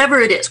 whatever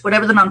it is,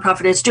 whatever the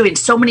nonprofit is doing.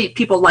 So many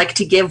people like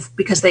to give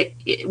because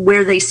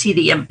where they see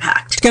the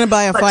impact. It's going to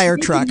buy a fire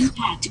truck.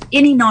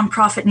 Any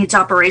nonprofit needs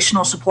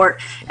operational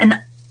support,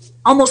 and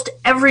almost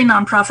every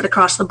nonprofit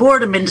across the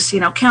board in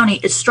Mendocino County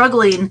is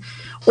struggling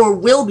or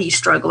will be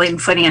struggling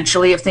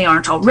financially if they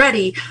aren't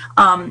already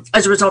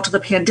as a result of the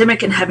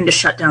pandemic and having to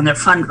shut down their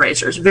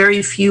fundraisers.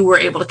 Very few were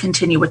able to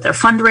continue with their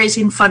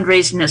fundraising.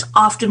 Fundraising is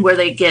often where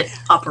they get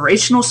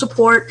operational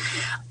support.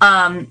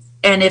 And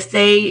if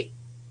they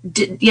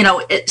did,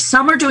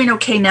 some are doing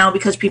okay now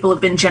because people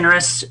have been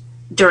generous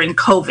during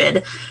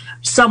COVID.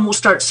 Some will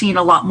start seeing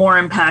a lot more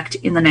impact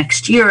in the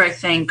next year, I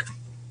think,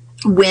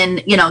 when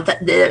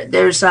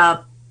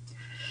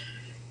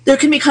there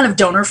can be kind of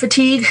donor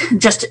fatigue,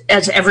 just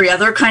as every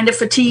other kind of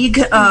fatigue.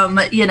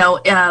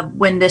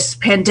 When this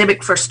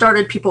pandemic first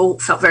started, people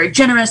felt very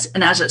generous,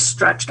 and as it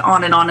stretched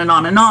on and on and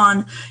on and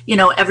on,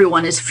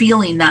 everyone is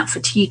feeling that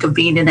fatigue of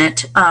being in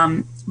it.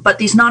 But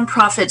these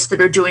nonprofits that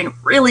are doing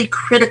really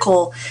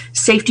critical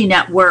safety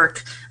net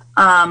work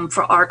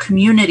for our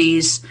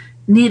communities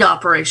need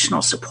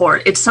operational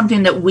support. It's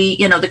something that we,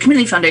 the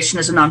Community Foundation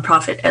is a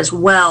nonprofit as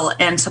well,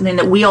 and something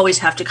that we always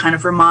have to kind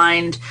of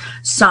remind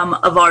some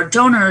of our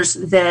donors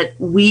that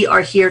we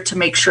are here to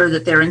make sure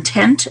that their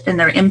intent and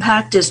their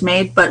impact is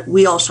made, but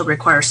we also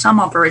require some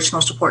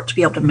operational support to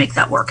be able to make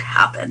that work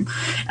happen.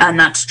 And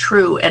that's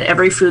true at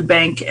every food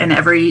bank and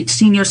every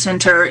senior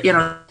center,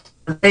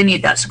 they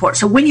need that support.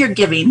 So when you're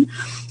giving,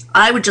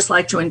 I would just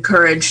like to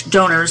encourage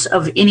donors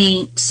of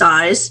any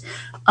size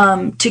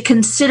to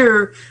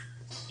consider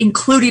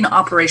including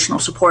operational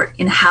support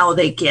in how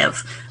they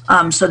give,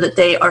 so that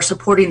they are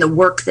supporting the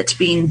work that's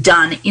being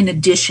done in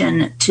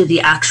addition to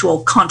the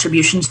actual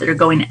contributions that are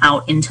going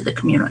out into the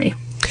community.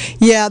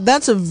 Yeah,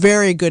 that's a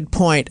very good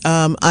point.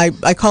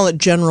 I call it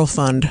general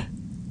fund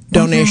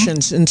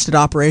donations instead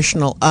of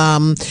operational.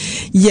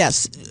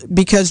 Yes,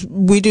 because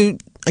we do.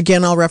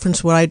 Again, I'll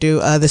reference what I do.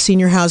 The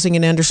senior housing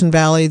in Anderson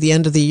Valley, the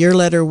end of the year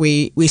letter,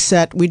 we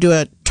do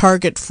a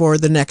target for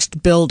the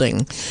next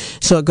building.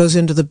 So it goes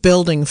into the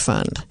building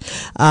fund.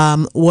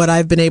 What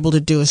I've been able to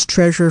do as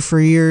treasurer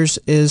for years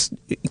is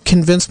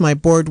convince my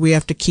board we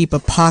have to keep a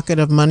pocket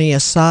of money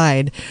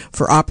aside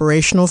for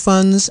operational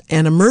funds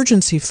and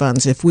emergency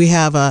funds. If we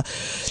have a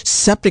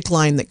septic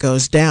line that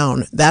goes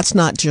down, that's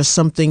not just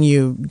something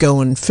you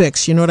go and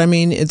fix. You know what I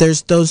mean?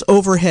 There's those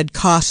overhead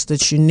costs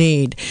that you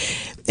need.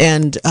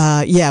 And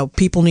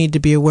people need to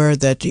be aware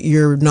that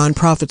your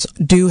nonprofits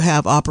do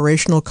have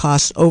operational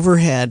costs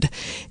overhead,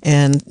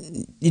 and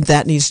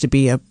that needs to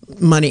be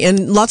money.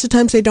 And lots of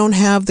times they don't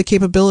have the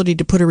capability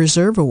to put a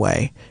reserve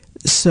away.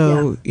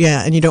 So,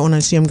 and you don't want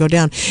to see them go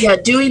down. Yeah,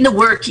 doing the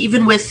work,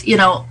 even with,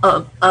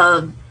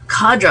 a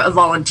cadre of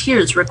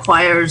volunteers,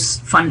 requires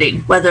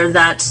funding, whether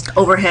that's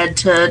overhead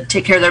to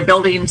take care of their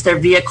buildings, their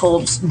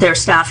vehicles, their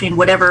staffing,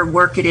 whatever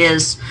work it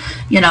is,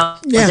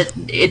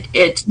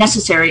 it's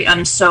necessary.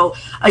 And so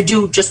I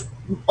do just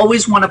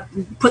always want to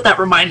put that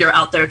reminder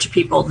out there to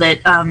people that,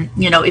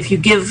 if you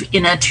give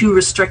in a too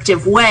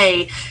restrictive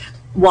way,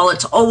 while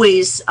it's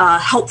always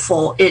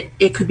helpful,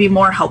 it could be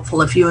more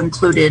helpful if you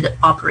included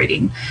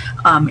operating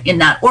in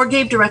that, or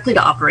gave directly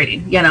to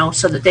operating,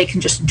 so that they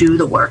can just do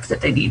the work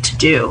that they need to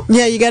do.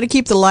 Yeah, you got to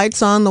keep the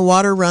lights on, the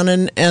water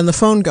running, and the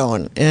phone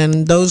going.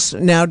 And those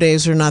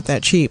nowadays are not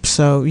that cheap.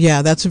 So,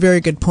 yeah, that's a very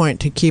good point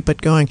to keep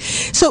it going.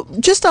 So,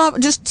 just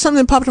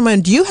something popped in my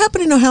mind. Do you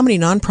happen to know how many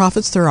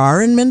nonprofits there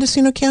are in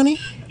Mendocino County?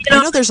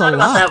 I know there's a lot.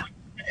 About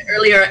that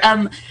earlier.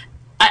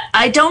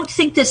 I don't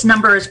think this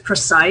number is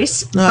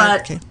precise,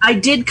 but okay. I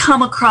did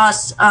come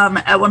across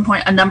at one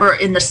point a number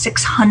in the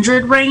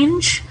 600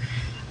 range,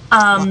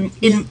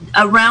 in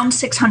around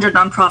 600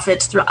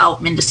 nonprofits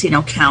throughout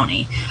Mendocino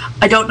County.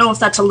 I don't know if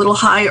that's a little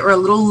high or a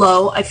little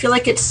low. I feel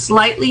like it's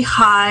slightly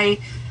high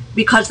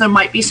because there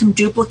might be some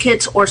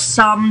duplicates or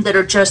some that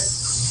are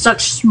just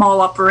such small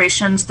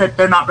operations that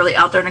they're not really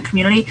out there in the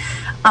community.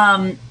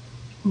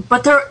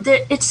 But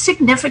it's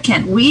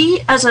significant.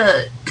 We as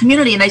a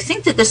community, and I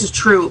think that this is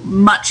true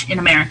much in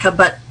America,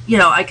 but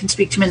I can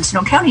speak to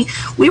Mendocino County,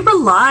 we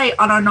rely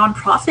on our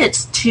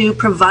nonprofits to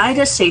provide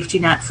a safety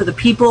net for the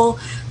people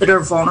that are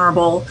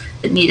vulnerable,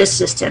 that need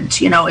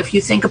assistance. If you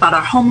think about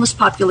our homeless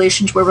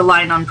populations, we're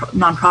relying on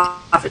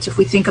nonprofits. If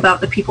we think about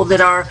the people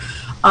that are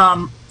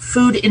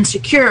food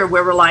insecure,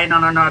 we're relying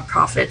on our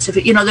nonprofits.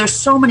 There's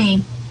so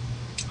many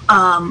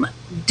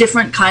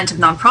different kinds of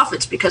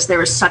nonprofits because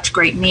there is such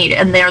great need,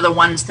 and they're the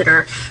ones that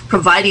are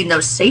providing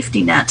those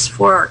safety nets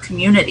for our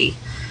community.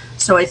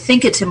 So I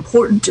think it's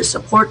important to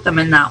support them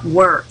in that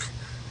work.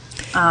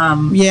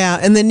 Yeah,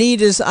 and the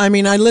need is, I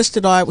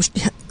listed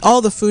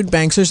all the food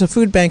banks. There's a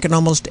food bank in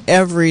almost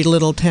every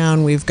little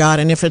town we've got,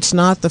 and if it's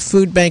not the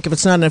food bank, if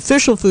it's not an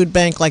official food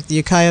bank like the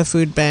Ukiah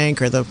Food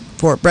Bank or the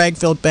Fort Bragg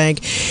Bank,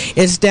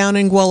 it's down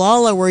in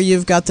Gualala where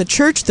you've got the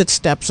church that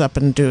steps up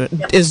and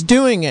is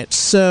doing it.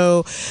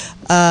 So,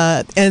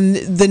 and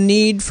the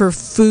need for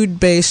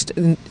food-based,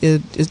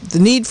 the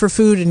need for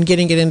food and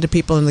getting it into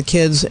people and the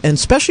kids, and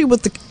especially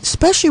with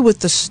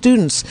the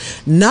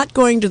students not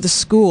going to the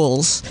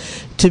schools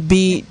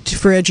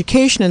for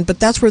education, but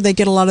that's where they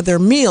get a lot of their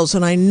meals.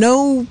 And I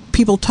know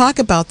people talk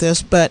about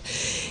this, but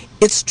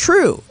it's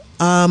true.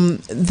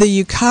 The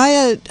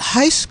Ukiah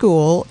High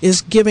School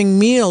is giving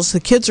meals. The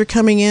kids are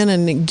coming in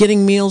and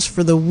getting meals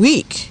for the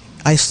week.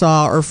 I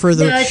saw, or for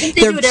the I think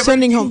they're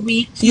sending home.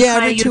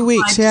 Every 2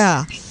 weeks.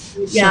 Yeah.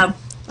 Yeah. So,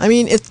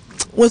 it's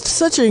with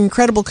such an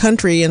incredible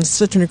country and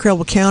such an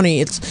incredible county.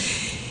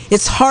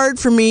 It's hard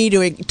for me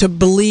to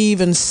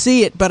believe and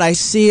see it, but I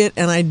see it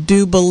and I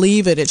do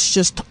believe it. It's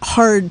just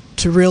hard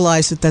to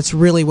realize that that's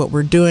really what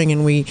we're doing,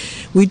 and we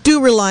do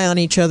rely on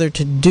each other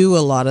to do a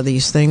lot of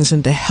these things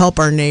and to help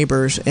our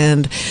neighbors,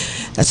 and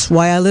that's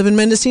why I live in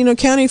Mendocino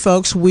County,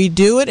 folks. We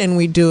do it, and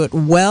we do it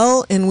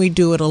well, and we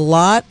do it a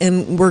lot,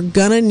 and we're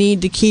gonna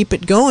need to keep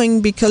it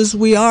going because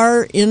we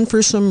are in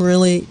for some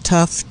really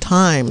tough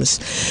times.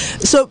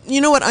 So,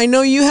 you know what? I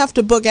know you have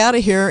to book out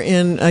of here,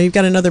 and you've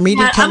got another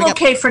meeting coming up. I'm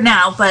okay for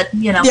now, but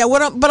Yeah,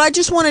 but I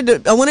just wanted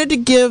to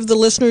give the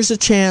listeners a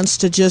chance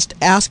to just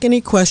ask any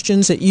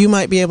questions that you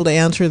might be able to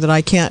answer that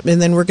I can't,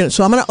 and then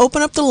so I'm going to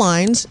open up the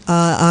lines.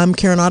 I'm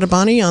Karen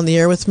Ottoboni. On the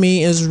air with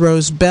me is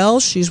Rose Bell.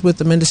 She's with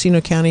the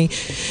Mendocino County,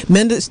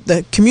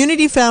 the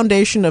Community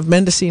Foundation of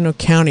Mendocino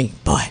County.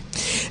 Boy,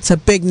 it's a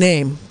big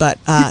name, but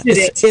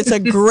it's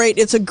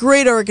a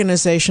great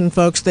organization,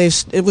 folks.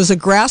 It was a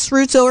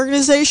grassroots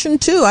organization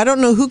too. I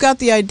don't know who got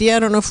the idea. I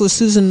don't know if it was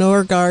Susan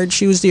Norgard.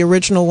 She was the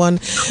original one.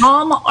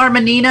 Tom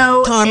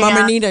Armanino,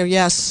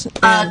 yes.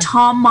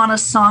 Tom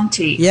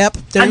Monasanti. Yep.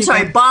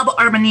 Bob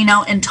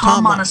Armanino and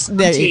Tom Monasanti.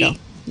 There you go.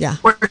 Yeah.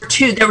 Were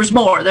two. There was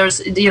more.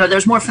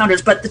 There's more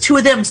founders, but the two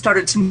of them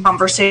started some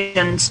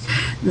conversations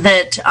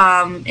that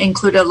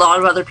included a lot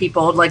of other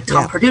people like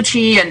Tom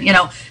Perducci, and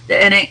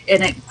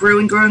it grew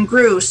and grew and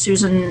grew.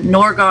 Suzanne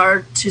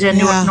Norgard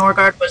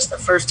was the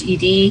first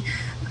ED.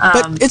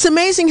 But it's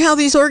amazing how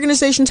these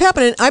organizations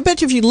happen. And I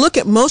bet you if you look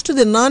at most of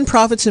the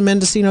nonprofits in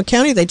Mendocino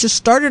County, they just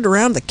started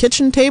around the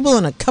kitchen table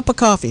and a cup of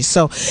coffee.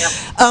 So,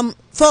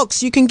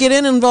 folks, you can get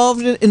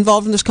involved in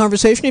this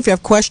conversation if you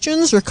have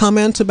questions or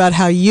comments about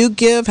how you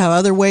give, how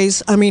other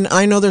ways.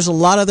 I know there's a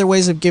lot of other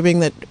ways of giving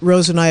that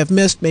Rose and I have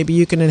missed. Maybe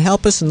you can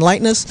help us,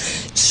 enlighten us,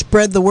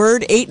 spread the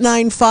word.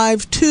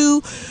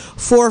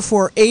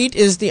 895-2448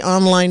 is the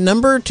online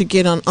number to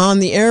get on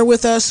the air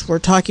with us. We're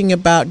talking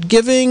about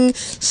giving,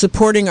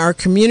 supporting our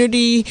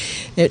community.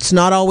 It's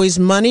not always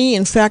money.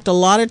 In fact, a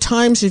lot of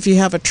times if you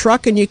have a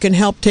truck and you can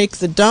help take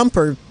the dump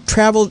or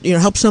travel,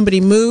 help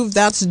somebody move,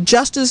 that's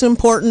just as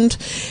important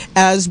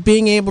as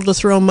being able to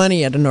throw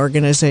money at an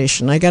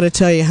organization. I got to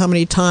tell you how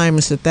many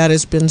times that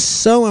has been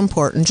so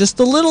important. Just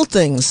the little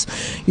things.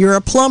 You're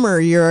a plumber,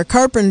 you're a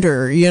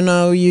carpenter, you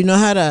know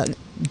how to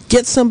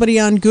get somebody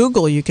on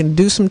Google. You can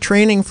do some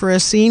training for a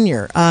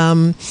senior.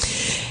 And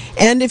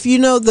if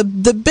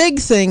the big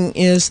thing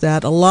is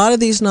that a lot of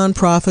these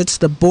nonprofits,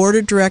 the board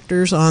of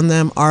directors on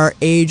them are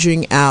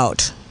aging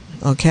out.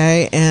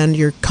 Okay, and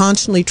you're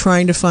constantly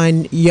trying to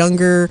find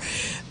younger,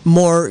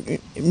 more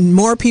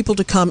people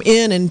to come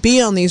in and be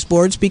on these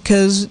boards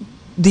because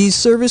these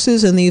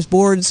services and these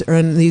boards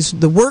and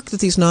the work that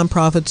these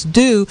nonprofits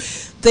do,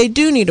 they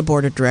do need a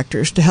board of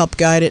directors to help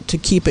guide it, to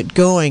keep it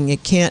going.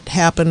 It can't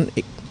happen.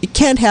 It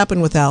can't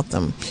happen without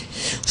them.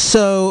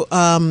 So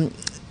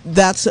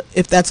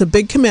that's a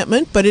big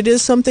commitment, but it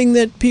is something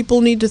that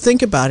people need to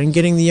think about in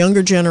getting the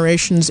younger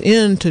generations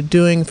into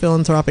doing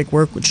philanthropic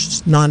work, which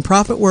is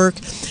nonprofit work,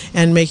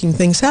 and making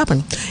things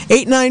happen.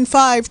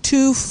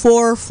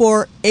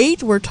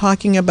 895-2448. We're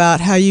talking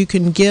about how you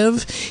can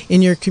give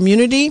in your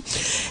community,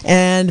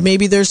 and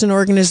maybe there's an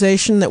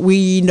organization that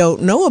we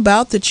don't know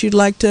about that you'd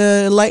like to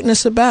enlighten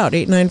us about.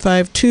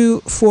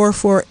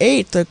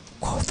 895-2448. The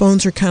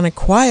phones are kind of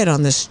quiet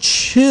on this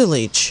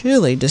chilly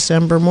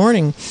December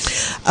morning.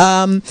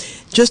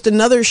 Just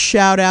another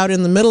shout out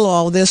in the middle of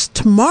all this.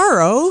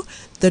 Tomorrow,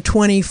 the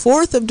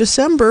 24th of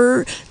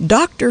December,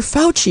 Dr.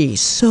 Fauci.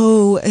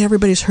 So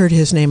everybody's heard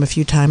his name a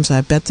few times,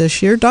 I bet,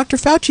 this year. Dr.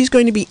 Fauci is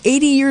going to be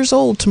 80 years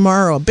old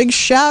tomorrow. Big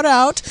shout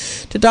out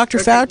to Dr.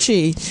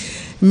 Fauci.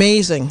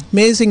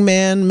 Amazing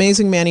man.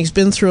 He's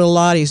been through a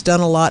lot. He's done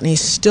a lot, and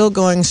he's still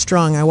going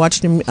strong. I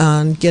watched him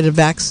get a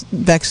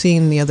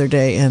vaccine the other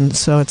day, and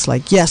so it's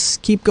like, yes,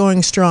 keep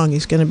going strong.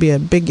 He's going to be a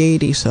big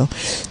 80, so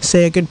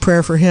say a good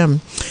prayer for him.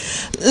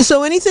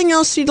 So anything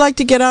else you'd like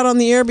to get out on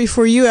the air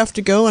before you have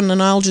to go, and then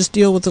I'll just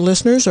deal with the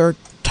listeners or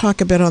talk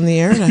a bit on the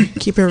air to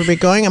keep everybody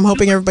going. I'm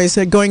hoping everybody's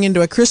going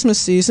into a Christmas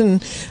season.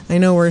 I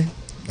know we're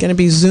going to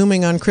be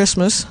Zooming on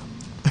Christmas.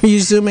 Are you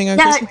Zooming on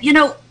Christmas?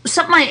 Yeah,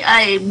 something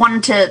I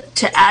wanted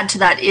to add to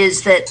that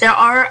is that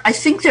I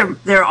think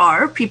there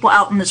are people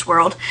out in this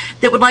world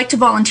that would like to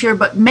volunteer,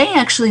 but may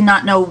actually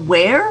not know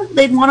where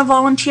they'd want to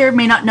volunteer,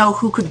 may not know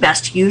who could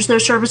best use their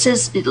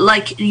services.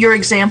 Like your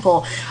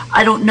example,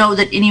 I don't know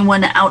that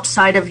anyone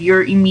outside of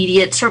your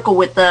immediate circle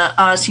with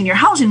the senior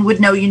housing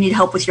would know you need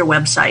help with your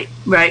website,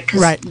 right?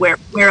 Because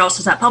where else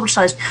is that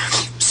publicized?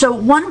 So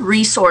one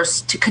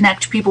resource to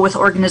connect people with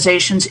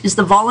organizations is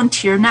the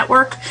volunteer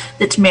network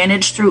that's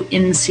managed through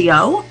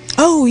NCO.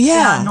 Oh,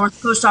 yeah.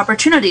 North Coast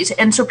Opportunities.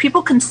 And so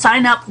people can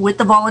sign up with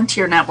the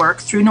volunteer network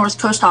through North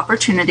Coast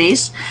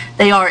Opportunities.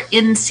 They are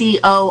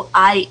ncoinc.org.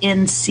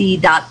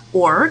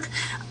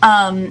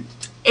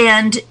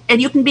 And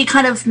you can be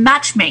kind of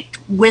matchmaked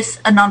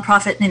with a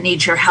nonprofit that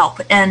needs your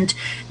help. And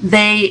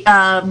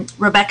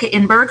Rebecca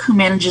Inberg, who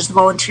manages the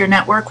volunteer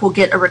network, will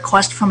get a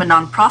request from a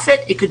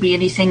nonprofit. It could be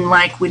anything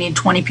like, we need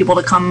 20 people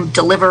to come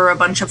deliver a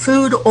bunch of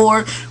food,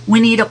 or we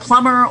need a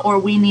plumber, or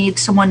we need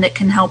someone that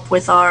can help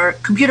with our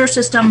computer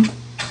system.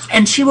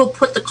 And she will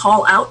put the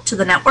call out to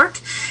the network,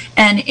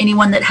 and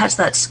anyone that has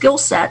that skill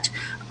set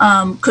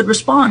could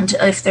respond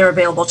if they're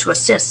available to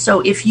assist.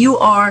 So if you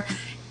are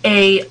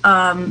a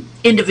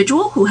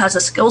individual who has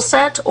a skill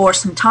set or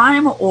some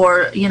time,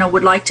 or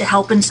would like to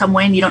help in some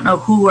way and you don't know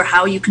who or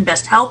how you can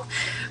best help,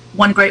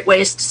 one great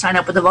way is to sign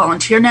up with the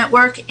volunteer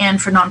network. And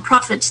for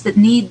nonprofits that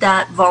need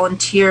that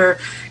volunteer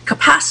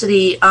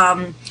capacity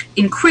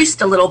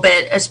increased a little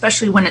bit,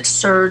 especially when it's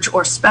surge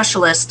or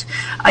specialist,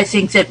 I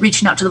think that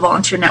reaching out to the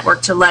volunteer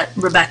network to let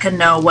Rebecca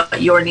know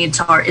what your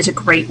needs are is a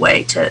great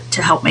way to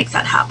help make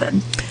that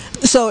happen.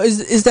 So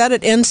is that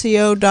at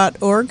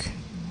nco.org?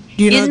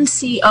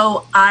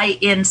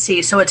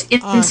 NCOINC, so it's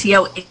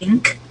NCO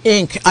Inc.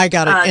 Inc. I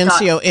got it.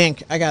 NCO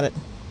Inc. I got it.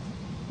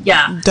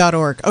 Yeah.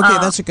 .org. Okay,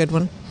 that's a good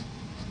one.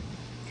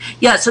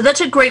 Yeah, so that's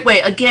a great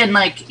way. Again,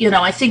 I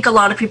think a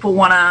lot of people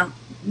want to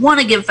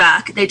give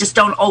back. They just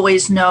don't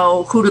always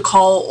know who to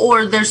call,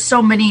 or there's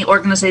so many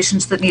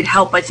organizations that need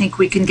help. I think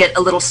we can get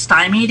a little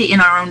stymied in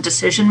our own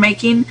decision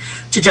making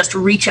to just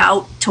reach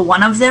out to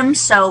one of them.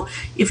 So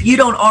if you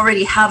don't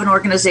already have an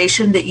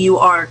organization that you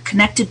are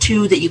connected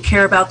to, that you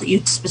care about, that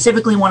you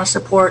specifically want to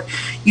support,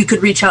 you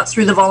could reach out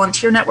through the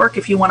volunteer network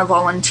if you want to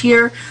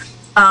volunteer.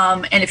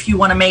 And if you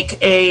want to make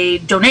a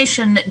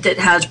donation that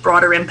has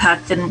broader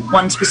impact than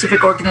one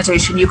specific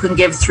organization, you can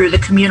give through the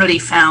Community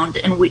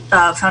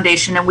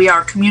Foundation, and we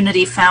are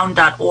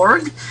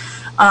communityfound.org.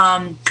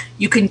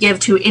 You can give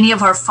to any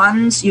of our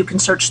funds. You can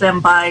search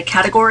them by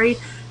category.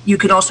 You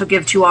can also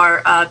give to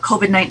our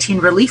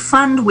COVID-19 Relief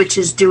Fund, which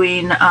is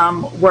doing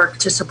work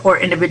to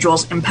support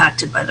individuals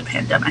impacted by the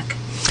pandemic.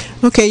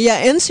 Okay,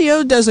 yeah,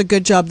 NCO does a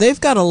good job.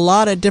 They've got a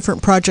lot of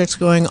different projects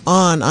going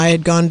on. I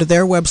had gone to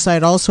their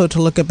website also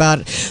to look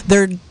about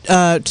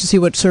to see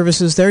what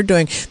services they're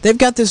doing. They've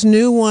got this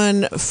new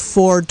one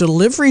for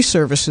delivery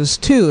services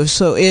too.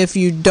 So if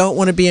you don't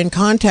want to be in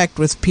contact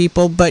with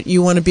people, but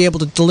you want to be able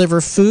to deliver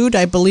food,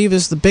 I believe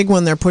is the big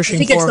one they're pushing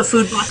for. I think it's the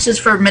food boxes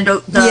for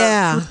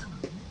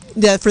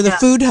for the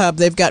food hub,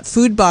 they've got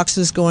food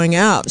boxes going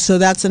out. So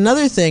that's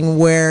another thing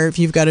where if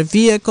you've got a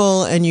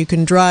vehicle and you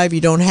can drive, you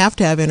don't have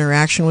to have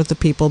interaction with the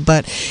people,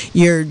 but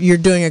you're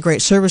doing a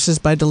great services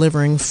by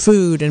delivering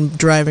food and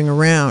driving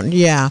around.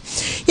 Yeah,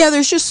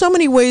 there's just so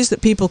many ways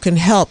that people can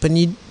help, and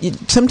you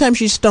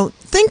sometimes you just don't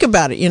think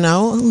about it.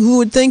 Who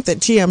would think that,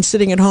 gee, I'm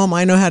sitting at home,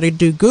 I know how to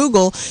do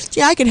Google.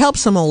 Gee, I could help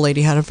some old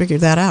lady how to figure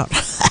that out.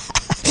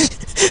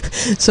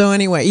 So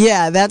anyway,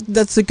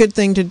 that's a good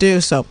thing to do.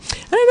 So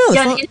I don't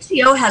know. Yeah, the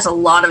NCO has a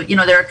lot of,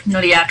 they're a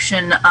community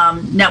action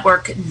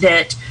network,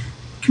 that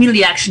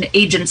community action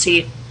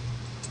agency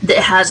that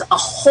has a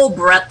whole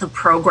breadth of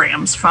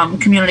programs, from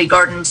community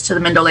gardens to the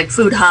Mindow Lake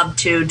Food Hub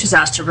to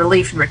disaster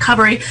relief and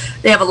recovery.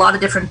 They have a lot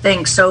of different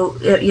things. So,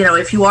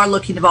 if you are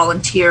looking to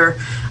volunteer,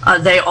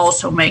 they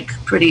also make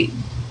pretty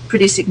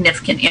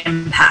significant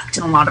impact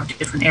in a lot of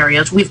different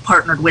areas. We've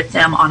partnered with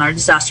them on our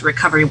disaster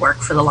recovery work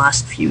for the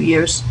last few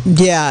years.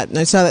 Yeah,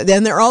 I saw that.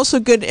 And they're also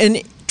good.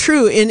 And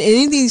true, in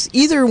any of these,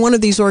 either one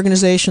of these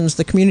organizations,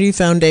 the Community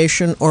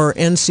Foundation or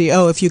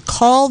NCO, if you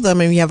call them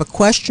and you have a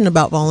question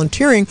about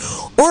volunteering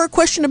or a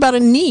question about a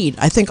need,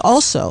 I think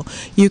also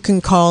you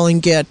can call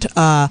and get,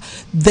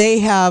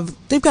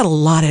 they've got a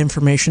lot of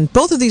information.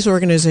 Both of these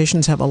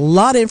organizations have a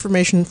lot of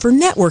information for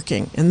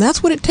networking, and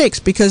that's what it takes,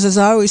 because as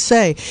I always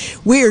say,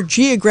 we are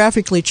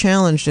geographically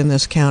challenged in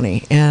this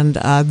county, and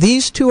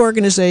these two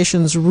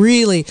organizations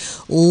really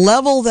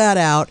level that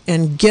out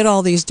and get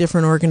all these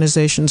different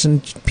organizations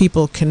and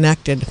people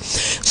connected.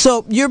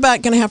 So you're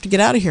about going to have to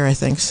get out of here, I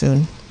think,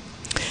 soon.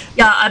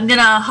 Yeah, I'm going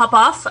to hop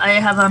off. I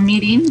have a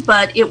meeting,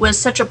 but it was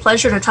such a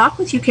pleasure to talk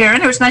with you,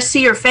 Karen. It was nice to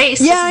see your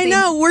face. Yeah, I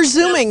know. We're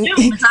Zooming.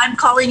 I'm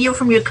calling you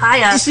from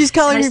Ukiah. She's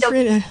calling me from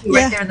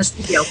right there in the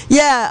studio.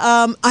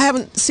 Yeah, I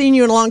haven't seen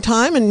you in a long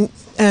time,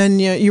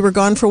 and you were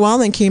gone for a while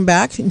and then came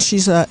back, and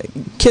she's a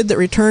kid that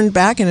returned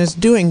back and is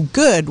doing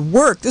good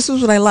work. This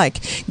is what I like.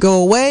 Go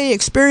away,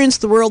 experience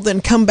the world, then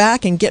come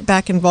back and get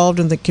back involved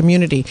in the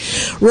community.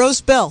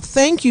 Rose Bell,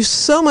 thank you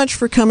so much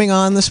for coming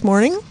on this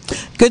morning.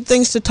 Good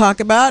things to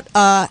talk about.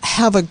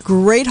 Have a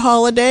great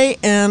holiday,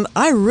 and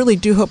I really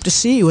do hope to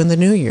see you in the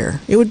new year.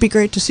 It would be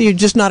great to see you,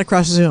 just not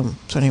across Zoom.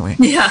 So anyway.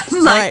 Yeah,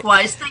 likewise.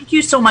 Right. Thank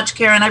you so much,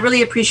 Karen. I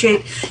really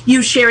appreciate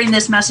you sharing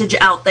this message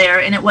out there,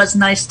 and it was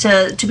nice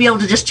to be able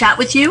to just chat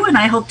with you, and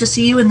I hope to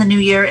see you in the new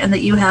year and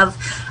that you have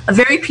a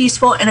very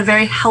peaceful and a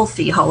very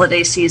healthy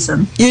holiday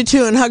season. You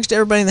too, and hugs to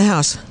everybody in the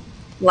house.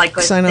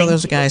 Likewise. I know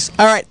those guys.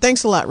 All right,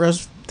 thanks a lot,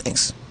 Rose.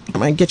 Thanks. I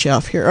might get you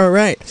off here. All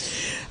right.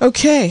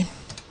 Okay.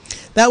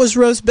 That was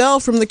Rose Bell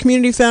from the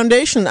Community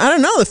Foundation. I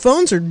don't know, the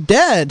phones are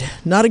dead.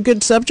 Not a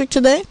good subject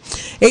today.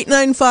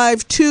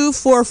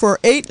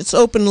 895-2448. It's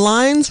open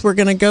lines. We're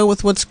going to go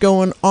with what's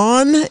going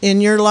on in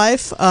your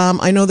life.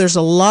 I know there's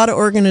a lot of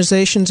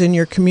organizations in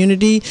your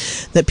community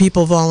that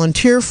people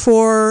volunteer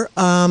for.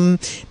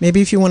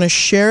 Maybe if you want to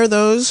share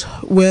those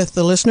with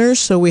the listeners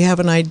so we have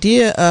an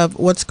idea of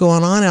what's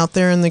going on out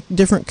there in the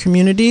different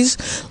communities.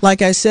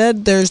 Like I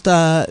said, there's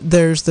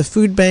the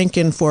food bank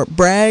in Fort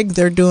Bragg.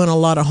 They're doing a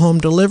lot of home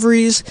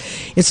deliveries.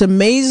 It's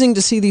amazing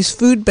to see these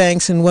food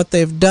banks and what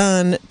they've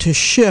done to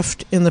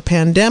shift in the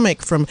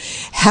pandemic from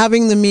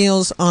having the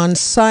meals on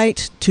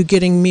site to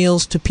getting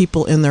meals to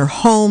people in their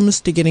homes,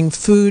 to getting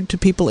food to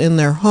people in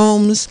their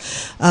homes.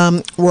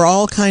 We're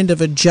all kind of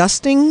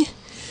adjusting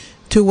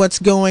to what's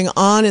going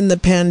on in the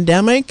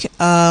pandemic.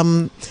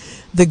 The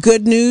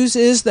good news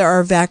is there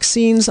are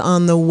vaccines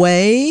on the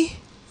way.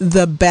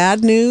 The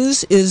bad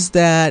news is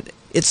that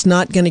it's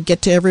not going to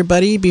get to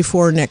everybody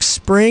before next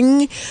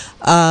spring.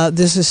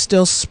 This is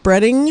still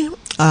spreading.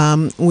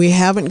 We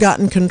haven't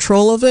gotten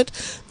control of it.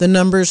 The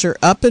numbers are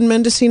up in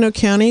Mendocino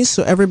County,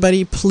 so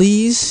everybody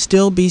please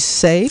still be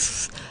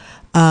safe.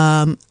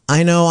 I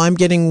know I'm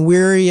getting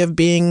weary of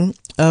being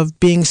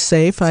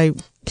safe.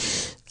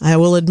 I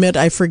will admit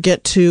I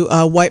forget to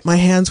wipe my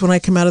hands when I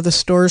come out of the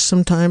stores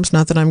sometimes.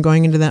 Not that I'm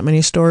going into that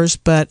many stores,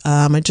 but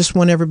I just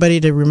want everybody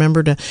to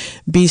remember to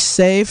be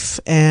safe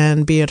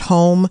and be at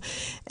home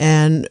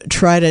and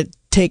try to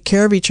take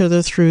care of each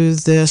other through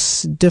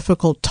this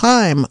difficult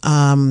time.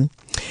 And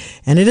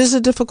it is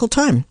a difficult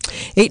time.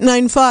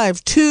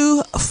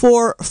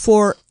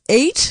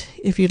 895-2448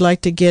 if you'd like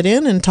to get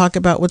in and talk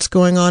about what's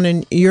going on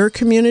in your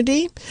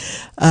community.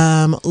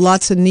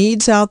 Lots of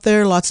needs out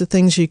there, lots of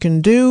things you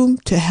can do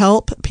to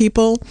help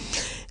people.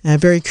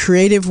 Very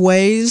creative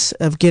ways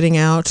of getting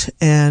out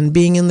and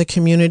being in the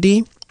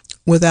community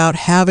without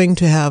having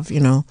to have,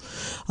 a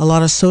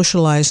lot of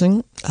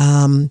socializing.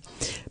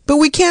 But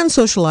we can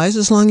socialize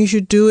as long as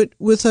you do it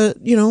with a,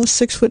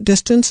 6-foot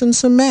distance and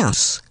some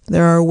masks.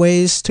 There are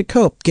ways to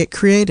cope, get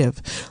creative.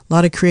 A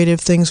lot of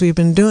creative things we've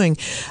been doing.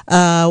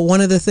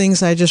 One of the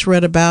things I just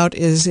read about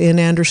is in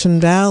Anderson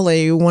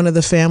Valley, one of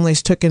the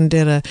families took and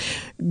did a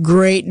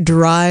great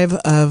drive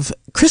of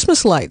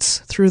Christmas lights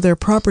through their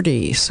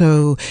property.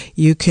 So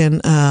you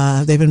can,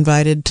 they've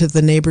invited to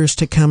the neighbors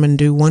to come and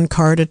do one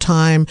car at a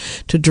time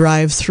to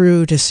drive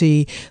through to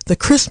see the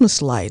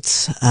Christmas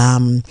lights,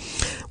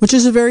 which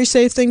is a very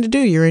safe thing to do.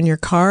 You're in your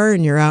car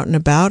and you're out and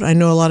about. I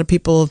know a lot of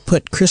people have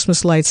put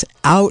Christmas lights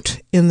out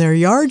in their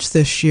yards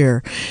this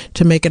year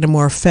to make it a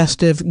more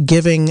festive,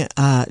 giving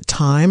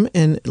time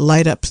and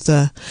light up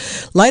the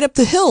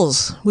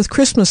hills with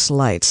Christmas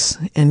lights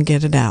and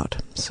get it out.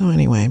 So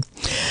anyway,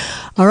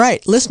 all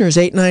right, listeners,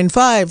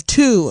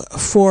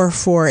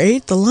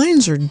 895-2448. The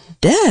lines are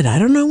dead. I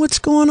don't know what's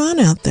going on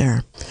out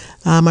there.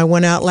 I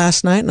went out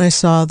last night and I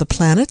saw the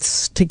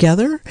planets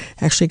together.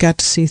 Actually got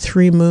to see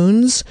 3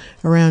 moons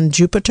around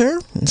Jupiter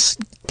and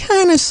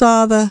kind of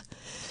saw the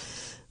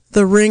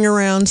the ring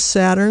around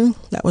Saturn.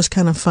 That was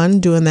kind of fun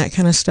doing that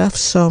kind of stuff.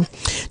 So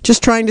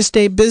just trying to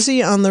stay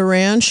busy on the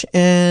ranch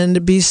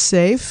and be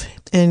safe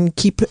and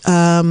keep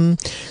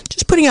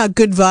just putting out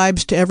good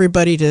vibes to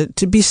everybody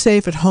to be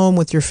safe at home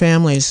with your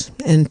families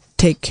and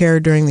take care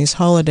during these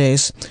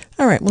holidays.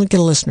 All right, we'll get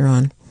a listener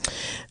on.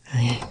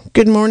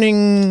 Good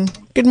morning.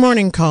 Good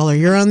morning, caller.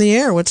 You're on the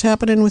air. What's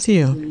happening with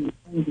you?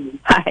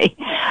 Hi.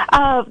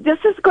 This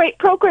is a great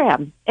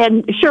program,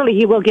 and surely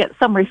you will get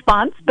some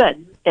response, but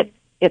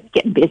it's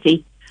getting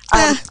busy.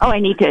 I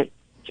need to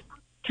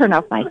turn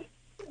off my...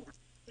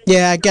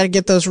 Yeah, I got to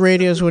get those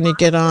radios when you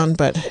get on.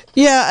 But,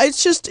 yeah,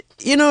 it's just,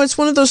 it's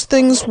one of those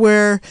things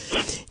where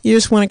you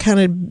just want to kind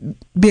of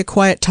be a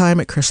quiet time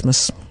at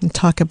Christmas and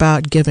talk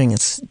about giving.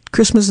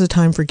 Christmas is a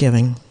time for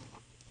giving.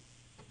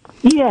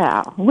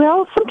 Yeah,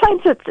 well,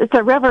 sometimes it's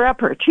a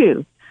rever-upper,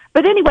 too.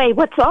 But anyway,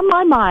 what's on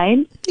my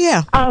mind...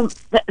 Yeah.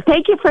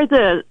 Thank you for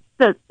the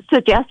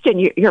suggestion,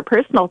 your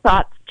personal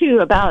thoughts, too,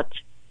 about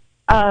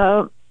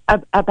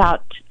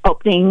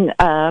opening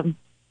a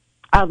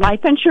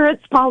life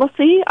insurance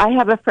policy. I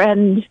have a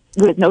friend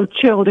with no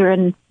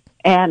children,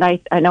 and I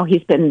know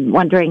he's been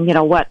wondering,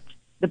 what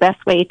the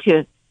best way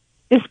to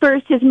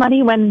disperse his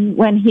money when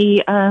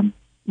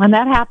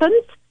that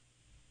happens.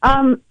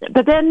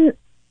 But then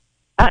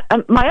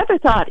my other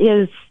thought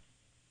is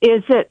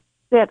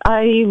that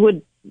I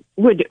would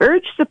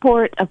urge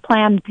support of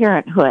Planned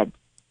Parenthood.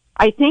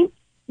 I think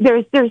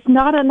there's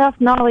not enough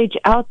knowledge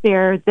out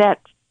there that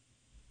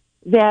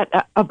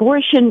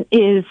abortion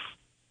is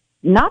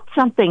not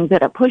something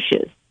that it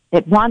pushes.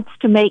 It wants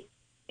to make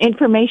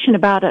information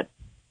about it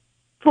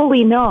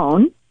fully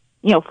known,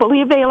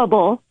 fully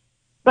available,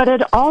 but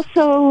it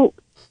also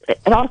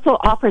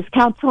offers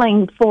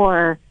counseling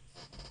for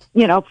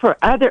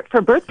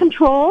birth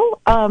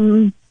control,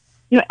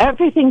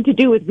 everything to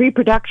do with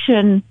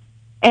reproduction,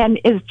 and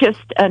is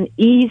just an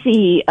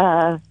easy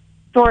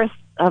source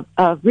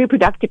of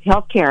reproductive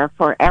health care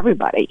for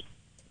everybody.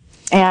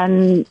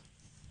 And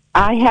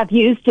I have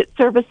used its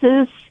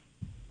services.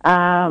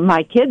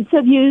 My kids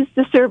have used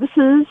the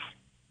services,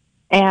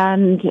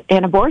 and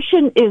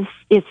abortion is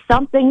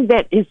something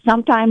that is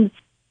sometimes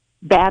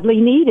badly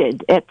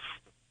needed.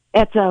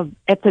 It's a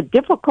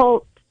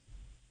difficult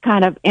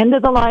kind of end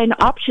of the line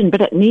option, but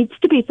it needs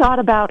to be thought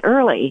about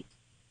early.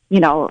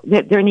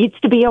 There needs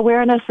to be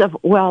awareness of,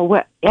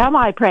 am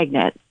I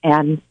pregnant?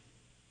 And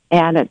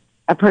a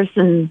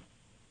person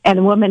and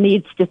a woman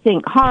needs to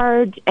think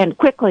hard and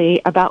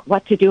quickly about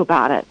what to do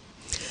about it.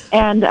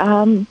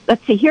 And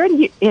let's see, here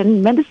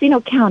in Mendocino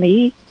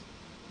County,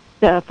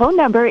 the phone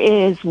number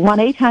is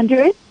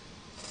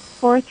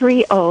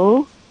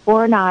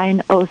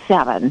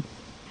 1-800-430-4907.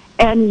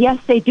 And yes,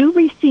 they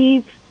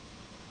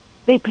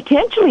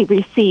potentially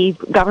receive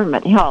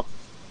government help,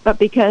 but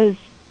because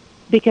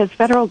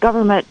federal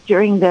government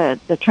during the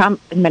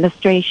Trump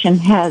administration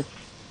has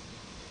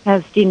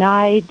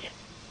denied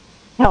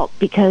help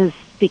because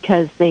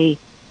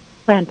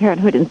Planned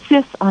Parenthood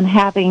insists on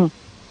having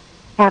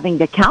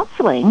the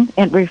counseling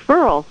and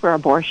referral for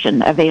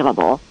abortion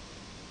available.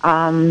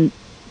 Planned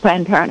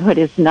Parenthood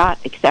is not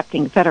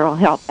accepting federal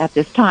help at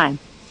this time.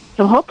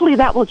 So hopefully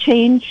that will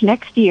change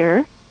next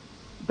year.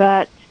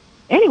 But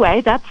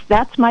anyway,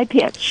 that's my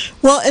pitch.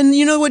 Well, and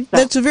you know what?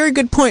 That's a very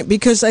good point,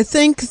 because I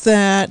think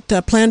that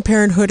Planned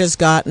Parenthood has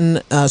gotten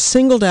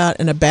singled out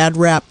in a bad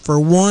rap for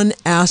one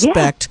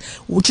aspect,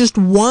 just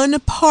one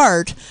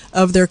part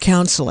of their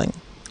counseling.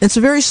 It's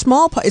a very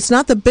small part. It's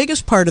not the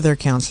biggest part of their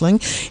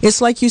counseling.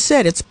 It's like you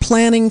said, it's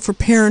planning for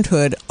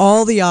parenthood,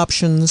 all the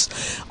options,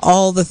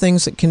 all the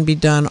things that can be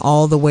done,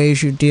 all the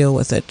ways you deal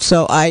with it.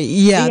 So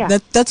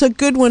that's a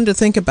good one to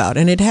think about,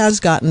 and it has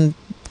gotten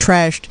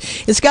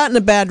trashed. It's gotten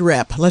a bad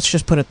rep. Let's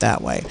just put it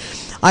that way.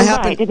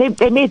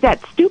 They made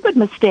that stupid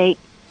mistake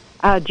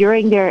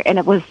during their, and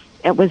it was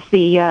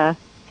the, and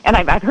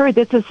I've heard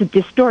this is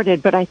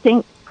distorted, but I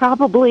think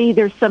probably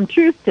there's some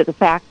truth to the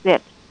fact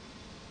that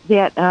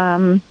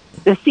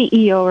the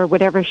CEO or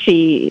whatever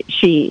she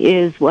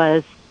is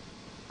was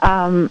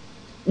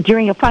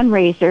during a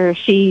fundraiser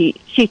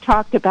she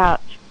talked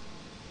about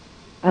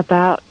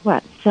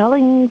what,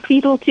 selling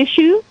fetal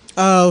tissue.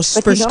 Oh,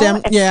 for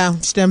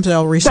stem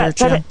cell research.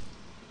 But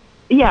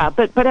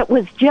it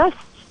was just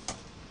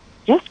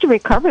to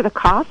recover the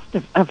cost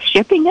of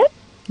shipping it.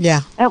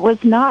 Yeah. It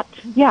was not,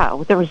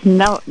 there was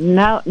no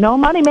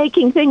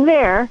money-making thing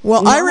there.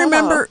 Well, I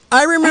remember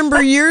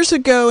years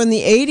ago in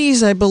the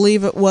 80s, I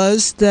believe it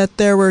was, that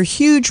there were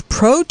huge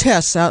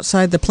protests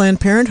outside the Planned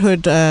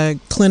Parenthood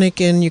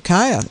clinic in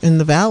Ukiah, in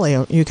the valley,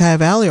 Ukiah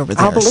Valley over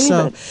there. I'll believe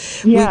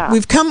it. Yeah.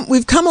 We've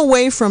come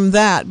away from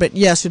that, but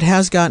yes, it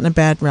has gotten a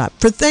bad rap.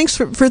 Thanks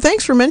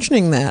for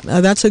mentioning that.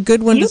 That's a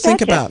good one to think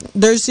about.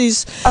 There's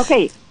these...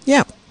 Okay.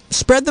 Yeah.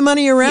 Spread the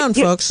money around,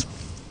 folks.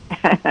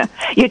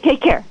 You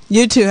take care.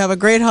 You too. Have a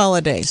great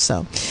holiday.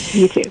 So,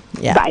 you too.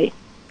 Yeah. Bye.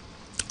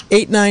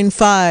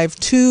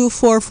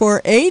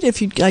 895-2448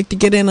 if you'd like to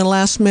get in a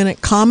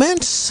last-minute comment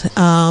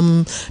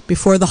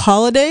before the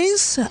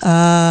holidays.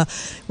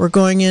 We're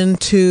going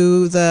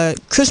into the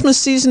Christmas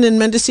season in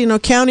Mendocino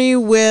County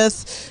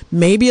with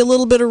maybe a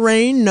little bit of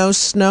rain, no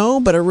snow,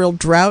 but a real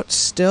drought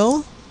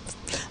still.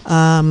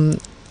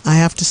 I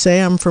have to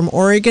say I'm from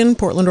Oregon,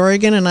 Portland,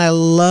 Oregon, and I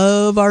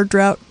love our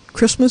drought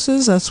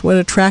Christmases. That's what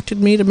attracted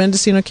me to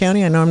Mendocino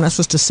County. I know I'm not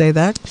supposed to say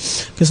that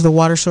because of the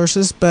water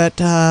sources, but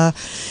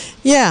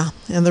yeah,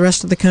 and the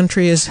rest of the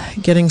country is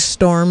getting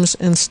storms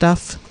and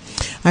stuff.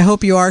 I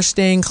hope you are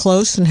staying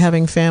close and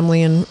having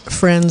family and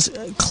friends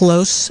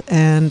close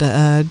and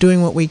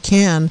doing what we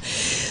can.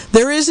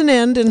 There is an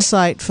end in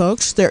sight,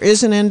 folks. There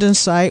is an end in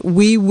sight.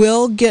 We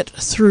will get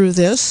through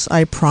this,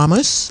 I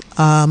promise.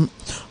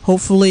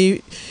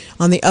 Hopefully,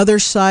 on the other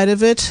side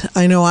of it,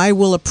 I know I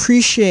will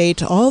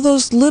appreciate all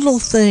those little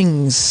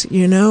things,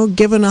 you know,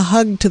 giving a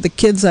hug to the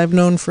kids I've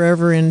known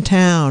forever in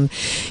town,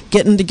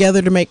 getting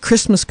together to make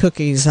Christmas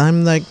cookies.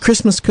 I'm the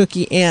Christmas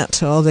cookie aunt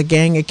to all the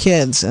gang of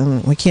kids,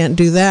 and we can't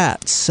do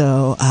that.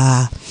 So,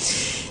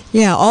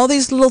 yeah, all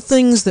these little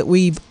things that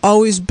we've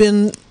always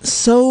been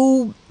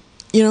so,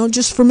 you know,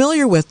 just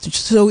familiar with,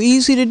 just so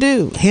easy to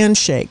do.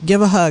 Handshake,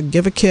 give a hug,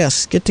 give a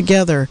kiss, get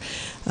together.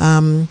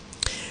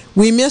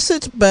 We miss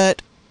it,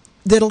 but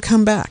that'll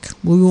come back.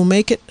 We will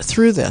make it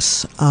through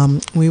this.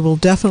 We will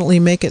definitely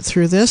make it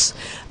through this.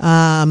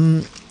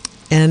 And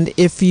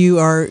if you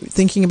are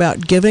thinking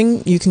about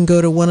giving, you can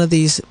go to one of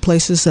these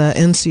places.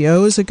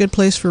 NCO is a good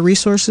place for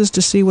resources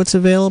to see what's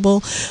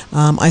available.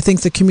 I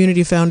think the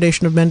Community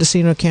Foundation of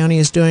Mendocino County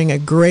is doing a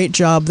great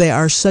job. They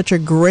are such a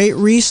great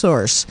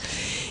resource.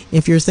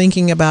 If you're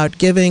thinking about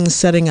giving,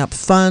 setting up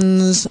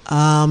funds,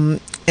 and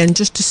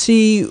just to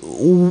see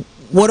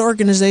what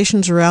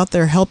organizations are out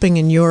there helping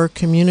in your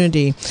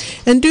community.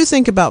 And do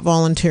think about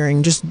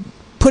volunteering, just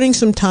putting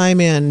some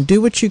time in, do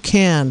what you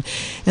can.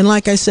 And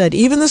like I said,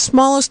 even the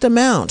smallest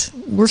amount,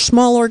 we're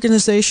small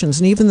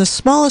organizations, and even the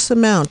smallest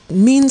amount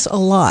means a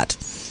lot.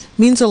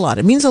 Means a lot.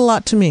 It means a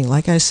lot to me.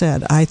 Like I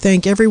said, I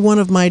thank every one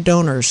of my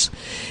donors,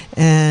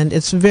 and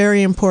it's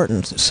very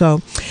important.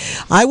 So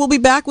I will be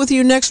back with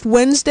you next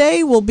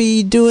Wednesday. We'll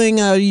be doing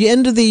a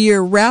end of the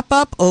year wrap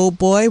up. Oh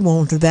boy,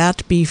 won't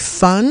that be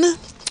fun?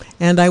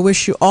 And I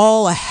wish you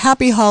all a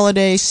happy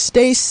holiday.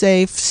 Stay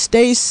safe,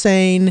 stay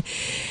sane,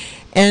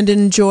 and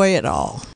enjoy it all.